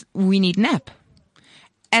asking us, we need an app.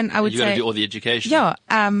 And I would You got to say, do all the education. yeah,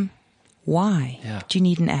 why do you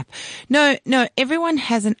need an app? No, everyone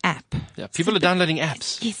has an app. Yeah, people are downloading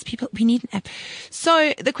apps. Yes, we need an app.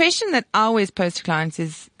 So the question that I always pose to clients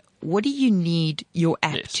is, what do you need your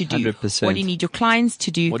app Yes, to do? 100%. What do you need your clients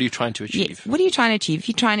to do? What are you trying to achieve? Yes. What are you trying to achieve? If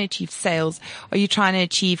you're trying to achieve sales, are you trying to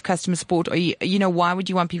achieve customer support? Or why would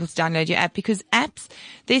you want people to download your app? Because apps,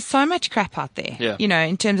 there's so much crap out there. Yeah.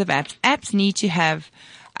 In terms of apps, apps need to have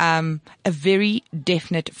a very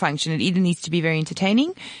definite function. It either needs to be very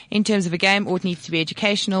entertaining in terms of a game, or it needs to be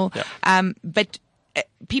educational. Yeah. But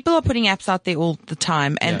people are putting apps out there all the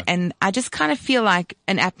time, and I just kind of feel like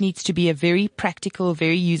an app needs to be a very practical,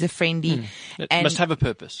 very user friendly. It and must have a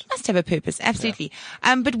purpose. must have a purpose, absolutely.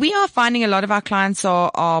 But we are finding a lot of our clients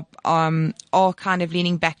are kind of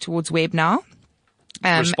leaning back towards web now.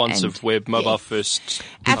 Responsive and- web, mobile yes. first.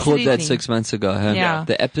 We Absolutely. called that 6 months ago. Huh? Yeah.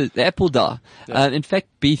 The app will die. In fact,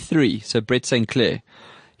 B3, so Brett St. Clair,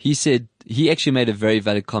 he said, he actually made a very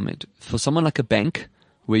valid comment. For someone like a bank,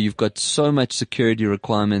 where you've got so much security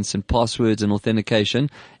requirements and passwords and authentication,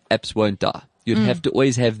 apps won't die. You'd have to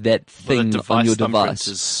always have that thing Well, that on your thumbprint device.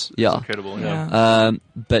 is Yeah. incredible. Yeah. Yeah.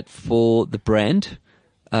 But for the brand,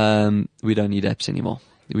 we don't need apps anymore.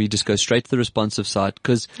 We just go straight to the responsive site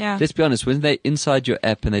because let's be honest, when they're inside your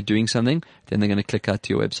app and they're doing something, then they're going to click out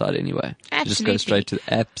to your website anyway. Absolutely. You just go straight to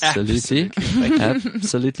absolutely.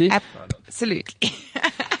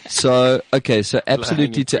 So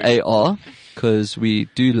absolutely to AR because we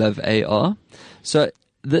do love AR. So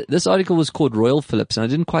this article was called Royal Philips, and I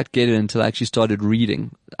didn't quite get it until I actually started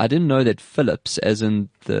reading. I didn't know that Philips, as in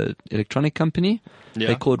the electronic company,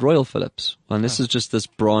 they're called Royal Philips. Well, and this is just this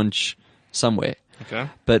branch somewhere. Okay.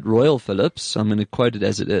 But Royal Philips, I'm going to quote it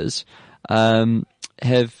as it is,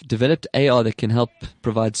 have developed AR that can help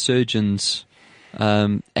provide surgeons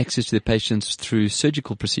access to their patients through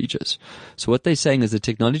surgical procedures. So what they're saying is the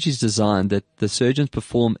technology is designed that the surgeons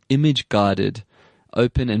perform image-guided,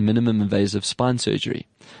 open and minimum invasive spine surgery.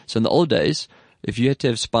 So in the old days, if you had to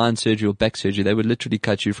have spine surgery or back surgery, they would literally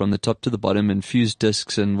cut you from the top to the bottom and fuse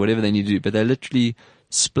discs and whatever they need to do. But they literally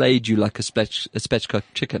splayed you like a spatchcock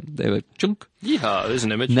chicken. They were chunk. Yeah, there's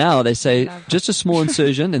an image. Now they say just a small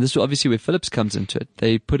incision, and this is obviously where Philips comes into it.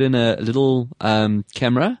 They put in a little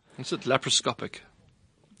camera. Is it laparoscopic?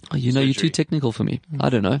 Oh, you're too technical for me. I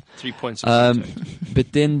don't know. 3 points.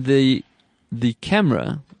 But then the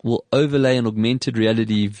camera will overlay an augmented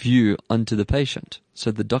reality view onto the patient. So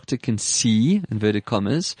the doctor can see, inverted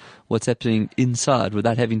commas, what's happening inside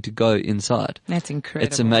without having to go inside. That's incredible.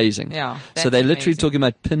 It's amazing. Yeah. So they're literally talking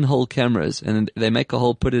about pinhole cameras, and they make a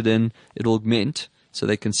hole, put it in, it'll augment, so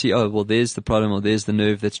they can see, oh, well, there's the problem, or there's the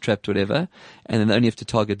nerve that's trapped, whatever, and then they only have to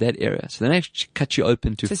target that area. So they actually cut you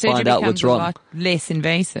open to find out what's wrong. A lot less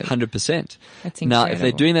invasive. 100%. That's incredible. Now, if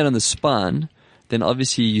they're doing that on the spine, then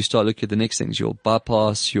obviously you start looking at the next things, your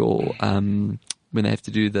bypass, your, when they have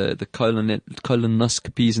to do the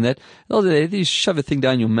colonoscopies and that, they shove a thing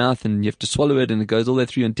down your mouth and you have to swallow it and it goes all the way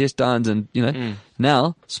through your intestines and,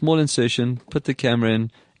 Now, small insertion, put the camera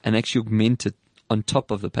in and actually augment it on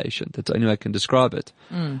top of the patient. That's the only way I can describe it.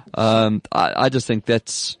 I just think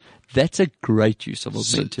that's a great use of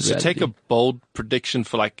augmented reality. So take a bold prediction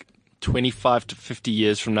for like 25 to 50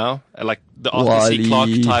 years from now, like the Arthur C.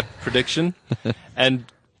 Clarke type prediction. And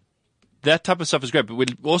that type of stuff is great, but we're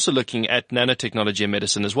also looking at nanotechnology in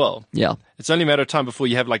medicine as well. Yeah. It's only a matter of time before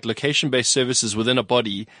you have like location-based services within a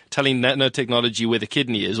body telling nanotechnology where the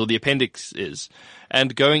kidney is or the appendix is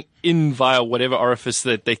and going in via whatever orifice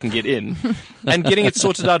that they can get in and getting it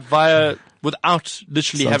sorted out without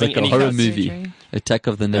literally Sounds having like any a horror cuts. movie. Attack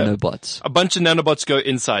of the Nanobots. A bunch of nanobots go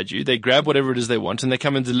inside you. They grab whatever it is they want and they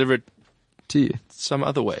come and deliver it to you some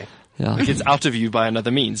other way. Yeah. Like it's out of you by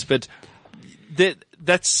another means. But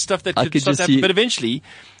that's stuff that could start to happen. But eventually,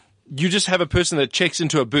 you just have a person that checks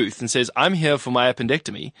into a booth and says, I'm here for my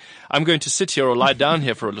appendectomy. I'm going to sit here or lie down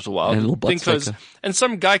here for a little while. And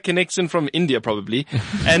some guy connects in from India probably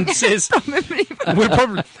and says, I've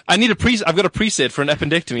got a preset for an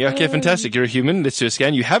appendectomy. Okay, fantastic. You're a human. Let's do a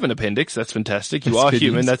scan. You have an appendix. That's fantastic. You are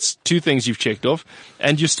human. That's 2 things you've checked off.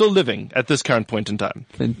 And you're still living at this current point in time.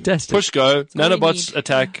 Fantastic. Push go. Nanobots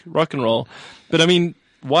attack. Rock and roll. But I mean,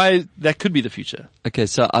 why that could be the future. Okay,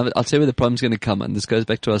 so I'll tell you where the problem's going to come, and this goes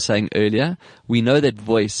back to what I was saying earlier. We know that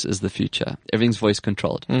voice is the future. Everything's voice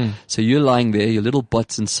controlled. So you're lying there, your little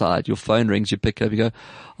bot's inside, your phone rings, you pick it up, you go,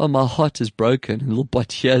 oh, my heart is broken. And the little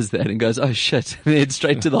bot hears that and goes, oh shit, and heads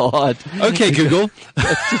straight to the heart. Okay, Google.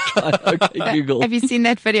 Okay, Google. Have you seen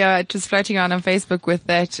that video just floating around on Facebook with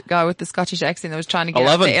that guy with the Scottish accent that was trying to get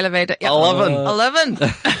 11. up the elevator? Yeah. 11.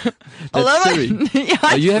 11. Siri.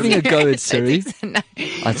 Are you having a go at Siri? No.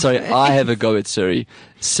 I'm sorry, I have a go at Siri.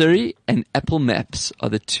 Siri and Apple Maps are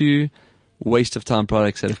the 2 waste of time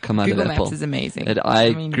products that have come out Google of Apple. Maps is amazing. And I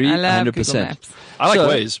agree I love 100%. Google Maps. I like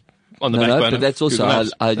Waze on the back burner. But that's also,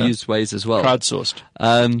 I use Waze as well. Crowdsourced.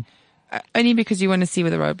 Only because you want to see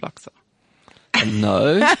where the roadblocks are.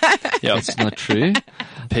 No, Yeah, it's not true.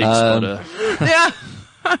 pig spotter. Yeah.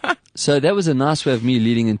 So that was a nice way of me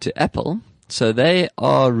leading into Apple. So they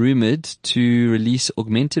are rumored to release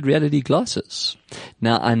augmented reality glasses.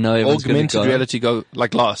 Now I know everyone's Augmented reality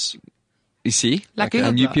like glass. You see? Like Google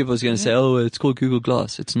and you Glass. people are going to say, oh, it's called Google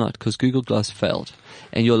Glass. It's not, because Google Glass failed.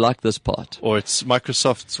 And you'll like this part. Or it's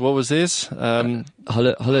Microsoft's, what was this? HoloLens.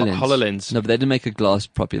 HoloLens. No, but they didn't make a glass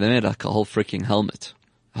properly. They made like a whole freaking helmet.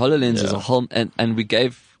 HoloLens is a whole, and we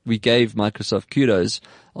gave Microsoft kudos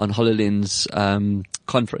on HoloLens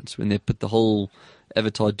conference when they put the whole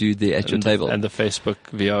avatar dude there at your table. And the Facebook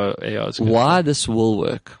VR AR is good. Why this will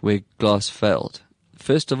work where glass failed?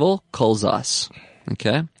 First of all, Carl Zeiss.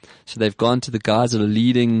 Okay? So they've gone to the guys that are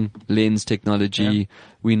leading lens technology. Yeah.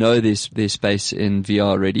 We know there's space in VR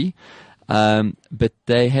already. But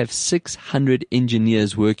they have 600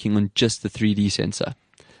 engineers working on just the 3D sensor.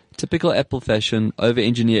 Typical Apple fashion,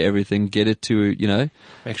 over-engineer everything, get it to,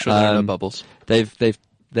 make sure there are no bubbles. They've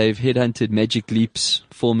they've headhunted Magic Leap's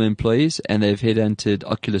former employees, and they've headhunted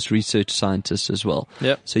Oculus research scientists as well.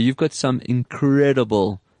 Yep. So you've got some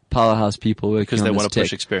incredible powerhouse people working Because on they this want to tech,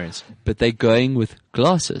 push experience. but they're going with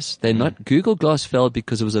glasses. They're not. Google Glass failed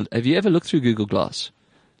because it was. Have you ever looked through Google Glass?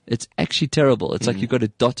 It's actually terrible. It's like you've got a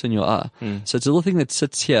dot on your eye. So it's a little thing that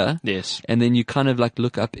sits here. Yes. And then you kind of like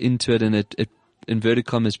look up into it, and it inverted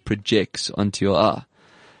commas projects onto your eye.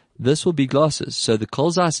 This will be glasses. So the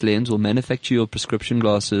Carl Zeiss lens will manufacture your prescription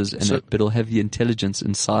glasses, and it'll have the intelligence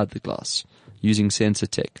inside the glass using sensor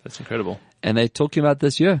tech. That's incredible. And they're talking about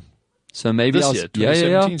this year. So maybe This year,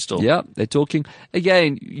 2017 still. Yeah, they're talking.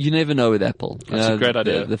 Again, you never know with Apple. That's a great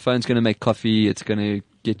idea. The phone's going to make coffee. It's going to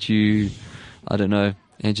get you, I don't know,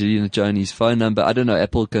 Angelina Jolie's phone number. I don't know.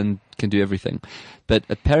 Apple can do everything. But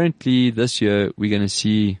apparently this year we're going to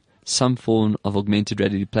see some form of augmented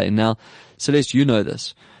reality play. Now, Celeste, you know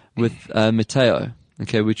this. With Mateo,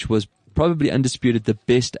 okay, which was probably undisputed the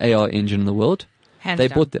best AR engine in the world. Hands They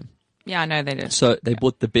down. bought them. Yeah, I know they did. So they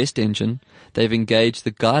bought the best engine. They've engaged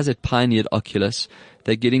the guys that pioneered Oculus.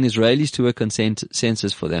 They're getting Israelis to work on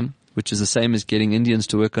sensors for them, which is the same as getting Indians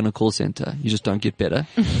to work on a call center. You just don't get better.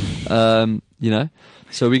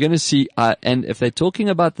 So we're going to see, and if they're talking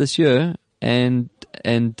about this year, and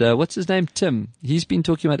what's his name? Tim. He's been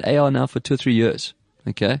talking about AR now for 2 or 3 years.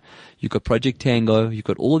 Okay. You've got Project Tango. You've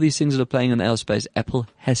got all these things that are playing in the aerospace. Apple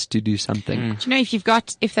has to do something. Do you know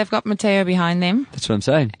if they've got Mateo behind them That's what I'm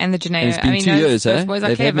saying. and the Janeo? And it's been 2 years, those boys are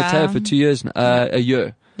They've had clever. Mateo for 2 years, a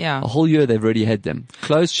year. Yeah. A whole year they've already had them.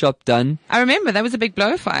 Closed shop done. I remember that was a big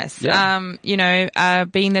blow for us. Yeah.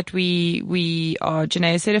 Being that we are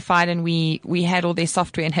Janeo certified and we had all their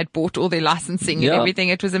software and had bought all their licensing and Yeah. everything.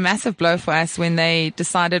 It was a massive blow for us when they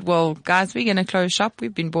decided, well, guys, we're going to close shop.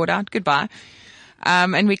 We've been bought out. Goodbye.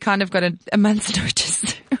 And we kind of got a month's notice,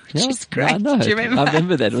 which is great. I know. Do you remember? I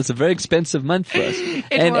remember that. It was a very expensive month for us.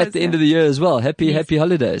 And was, at the end of the year as well. Happy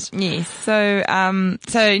holidays. Yes. So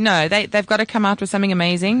no, they've got to come out with something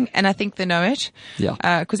amazing, and I think they know it.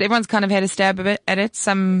 Yeah. Because everyone's kind of had a stab at it.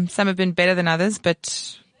 Some have been better than others,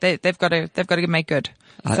 but they've got to make good.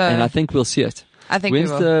 So And I think we'll see it. I think we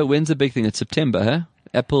will. When's the big thing? It's September, huh?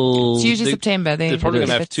 Apple. It's usually September. They're probably going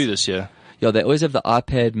to have bits. 2 this year. Yeah, they always have the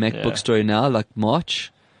iPad, MacBook Yeah. story now, like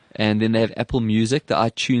March. And then they have Apple Music. The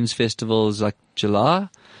iTunes Festival is like July.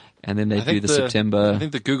 And then they do the September. I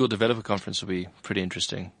think the Google Developer Conference will be pretty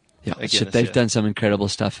interesting. Yeah, Again shit, this they've year. done some incredible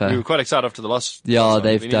stuff. We were quite excited after the last. Yeah, last one.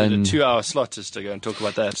 they've we needed done- a 2-hour slot just to go and talk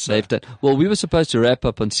about that. So. They've done well. We were supposed to wrap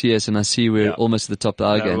up on CS, and I see we're Yeah. almost at the top of the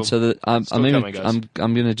hour Yeah, again. we'll- So I'm still going coming,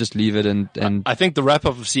 guys. to just leave it and I think the wrap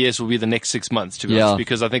up of CS will be the next 6 months, to be Yeah. honest,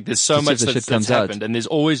 because I think there's so To see much if the that's shit comes happened, out. and there's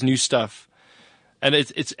always new stuff, and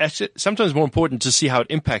it's actually sometimes more important to see how it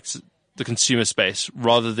impacts the consumer space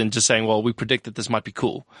rather than just saying, well, we predict that this might be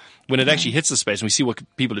cool. When it actually hits the space and we see what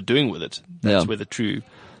people are doing with it, that's Yeah. where the true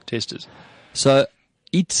test is. So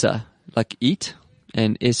EATSA, like eat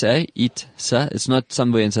and SA, EATSA. It's not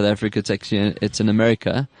somewhere in South Africa. It's in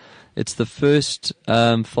America. It's the first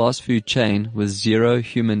fast food chain with zero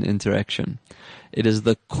human interaction. It is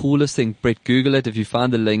the coolest thing. Brett, Google it. If you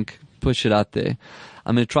find the link, push it out there.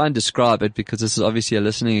 I'm going to try and describe it because this is obviously a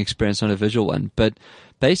listening experience, not a visual one. But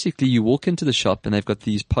basically, you walk into the shop and they've got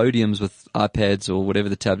these podiums with iPads or whatever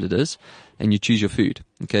the tablet is, and you choose your food.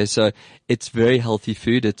 Okay, so it's very healthy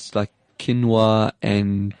food. It's like quinoa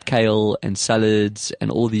and kale and salads and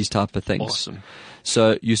all these type of things. Awesome.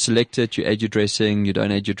 So you select it, you add your dressing, you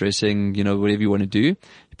don't add your dressing, whatever you want to do. You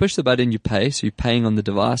push the button, you pay. So you're paying on the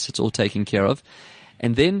device. It's all taken care of.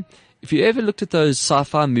 And then if you ever looked at those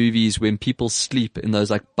sci-fi movies when people sleep in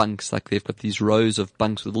those like bunks, like they've got these rows of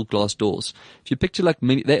bunks with little glass doors. If you picture like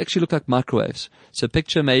they actually look like microwaves. So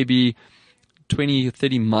picture maybe 20 or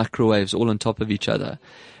 30 microwaves all on top of each other.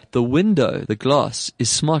 The window, the glass, is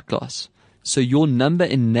smart glass. So your number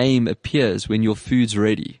and name appears when your food's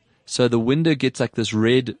ready. So the window gets like this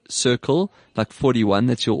red circle, like 41,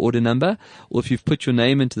 that's your order number. Or if you've put your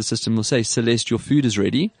name into the system, it'll say, Celeste, your food is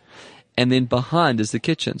ready. And then behind is the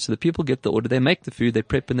kitchen. So the people get the order, they make the food, they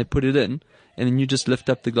prep and they put it in, and then you just lift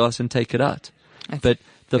up the glass and take it out. But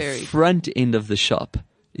the front end of the shop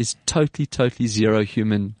is totally zero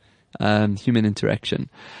human interaction.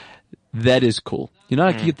 That is cool. You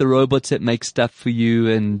get the robots that make stuff for you,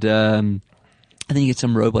 and I think you get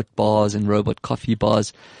some robot bars and robot coffee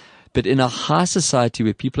bars. But in a high society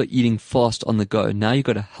where people are eating fast on the go, now you've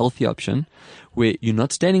got a healthy option where you're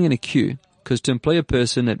not standing in a queue, because to employ a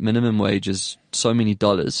person at minimum wage is so many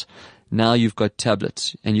dollars. Now you've got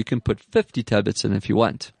tablets, and you can put 50 tablets in if you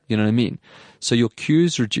want. You know what I mean? So your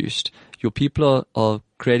queue's reduced. Your people are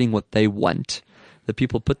creating what they want. The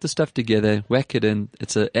people put the stuff together, whack it in.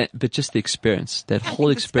 But just the experience, that whole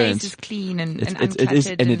The experience. space is clean and It is,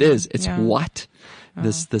 and it is. It's yeah. white.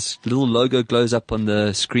 This little logo glows up on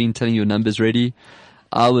the screen telling you your number's ready.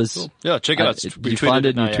 I was. Yeah, check it out. You find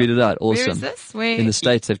it and you tweet it out. Awesome. Where is this? Where? In the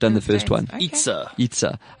States, they've done the first States. one. Okay.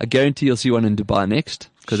 Itza. I guarantee you'll see one in Dubai next,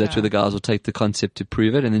 because that's Sure. where the guys will take the concept to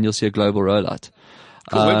prove it, and then you'll see a global rollout.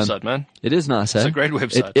 Cool website, man. It is nice, It's eh? a great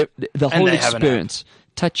website. The And whole they have an app. experience,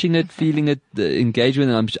 touching it, feeling it, the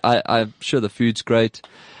engagement. And I'm sure the food's great.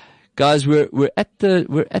 Guys, we're at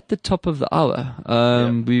the top of the hour.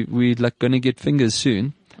 We're like going to get fingers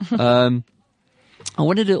soon. I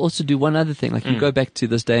wanted to also do one other thing. Like you go back to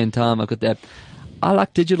this day and time. I've got that. I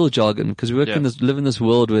like digital jargon because we live in this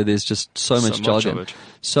world where there's just so much jargon. of it.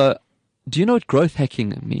 So, do you know what growth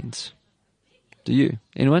hacking means? Do you?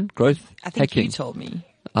 Anyone? Growth I think hacking. you told me.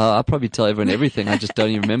 I'll probably tell everyone everything. I just don't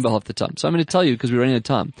even remember half the time. So I'm going to tell you because we're running out of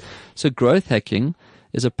time. So growth hacking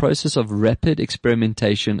is a process of rapid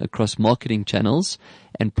experimentation across marketing channels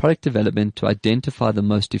and product development to identify the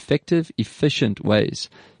most effective, efficient ways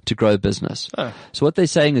to grow a business. Oh. So what they're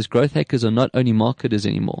saying is growth hackers are not only marketers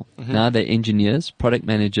anymore. Now they're engineers, product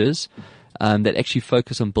managers, that actually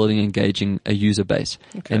focus on building and engaging a user base.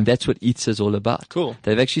 Okay. And that's what Eats is all about. Cool.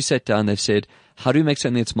 They've actually sat down, they've said, how do we make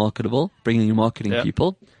something that's marketable? Bring in your marketing Yeah.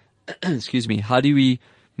 people. Excuse me. How do we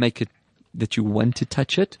make it that you want to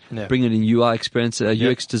touch it? Yeah. Bring in a UI experience, a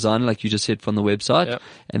UX designer, like you just said from the website. Yeah.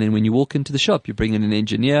 And then when you walk into the shop, you bring in an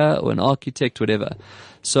engineer or an architect, whatever.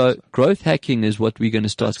 So growth hacking is what we're going to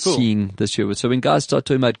start That's cool. seeing this year. So when guys start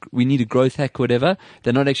talking about we need a growth hack, whatever,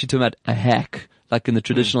 they're not actually talking about a hack, like in the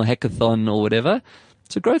traditional hackathon or whatever.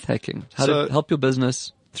 It's a growth hacking. How So- to help your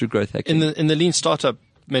business through growth hacking. In the lean startup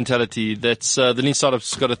mentality, that's the lean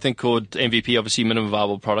startup's got a thing called MVP, obviously minimum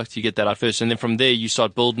viable product. You get that out first, and then from there you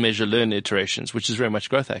start build, measure, learn iterations, which is very much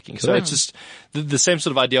growth hacking. So Correct. it's just the same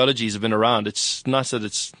sort of ideologies have been around. It's nice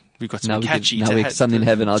that we've got now something catchy. we something to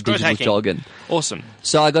have in our it's growth digital hacking. jargon. Awesome.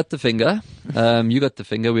 So I got the finger. You got the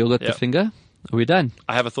finger. We all got the Yep. finger. Are we done?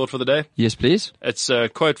 I have a thought for the day. Yes, please. It's a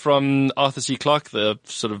quote from Arthur C. Clarke, the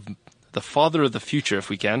sort of the father of the future, if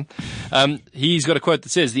we can. He's got a quote that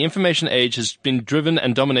says, "The information age has been driven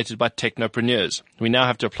and dominated by technopreneurs. We now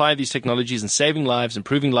have to apply these technologies in saving lives,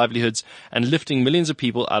 improving livelihoods, and lifting millions of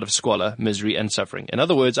people out of squalor, misery, and suffering. In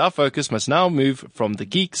other words, our focus must now move from the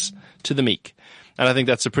geeks to the meek." And I think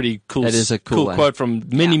that's a pretty cool, That is a cool one. quote from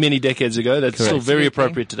many, many decades ago. That's still very Absolutely.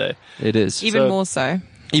 appropriate today. It is. Even So- more so.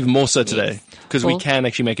 Even more so today. Because we Well- can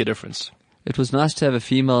actually make a difference. It was nice to have a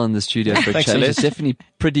female in the studio for a Thanks, change. It Celeste. definitely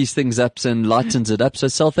pretties things up and lightens it up. So,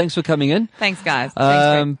 Sal, thanks for coming in. Thanks, guys.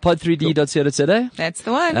 Thanks, Pod3d.co.za. That's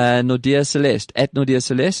the one. Nordia Celeste, at Nordia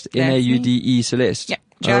Celeste, Naude Celeste. Yep.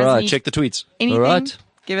 All right. Check the tweets. Anything, all right.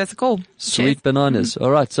 give us a call. Sweet Cheers. bananas. All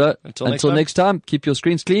right. So, Until next time, keep your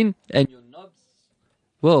screens clean and your knobs.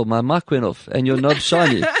 Whoa, my mic went off and your knobs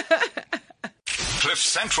shiny.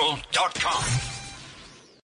 CliffCentral.com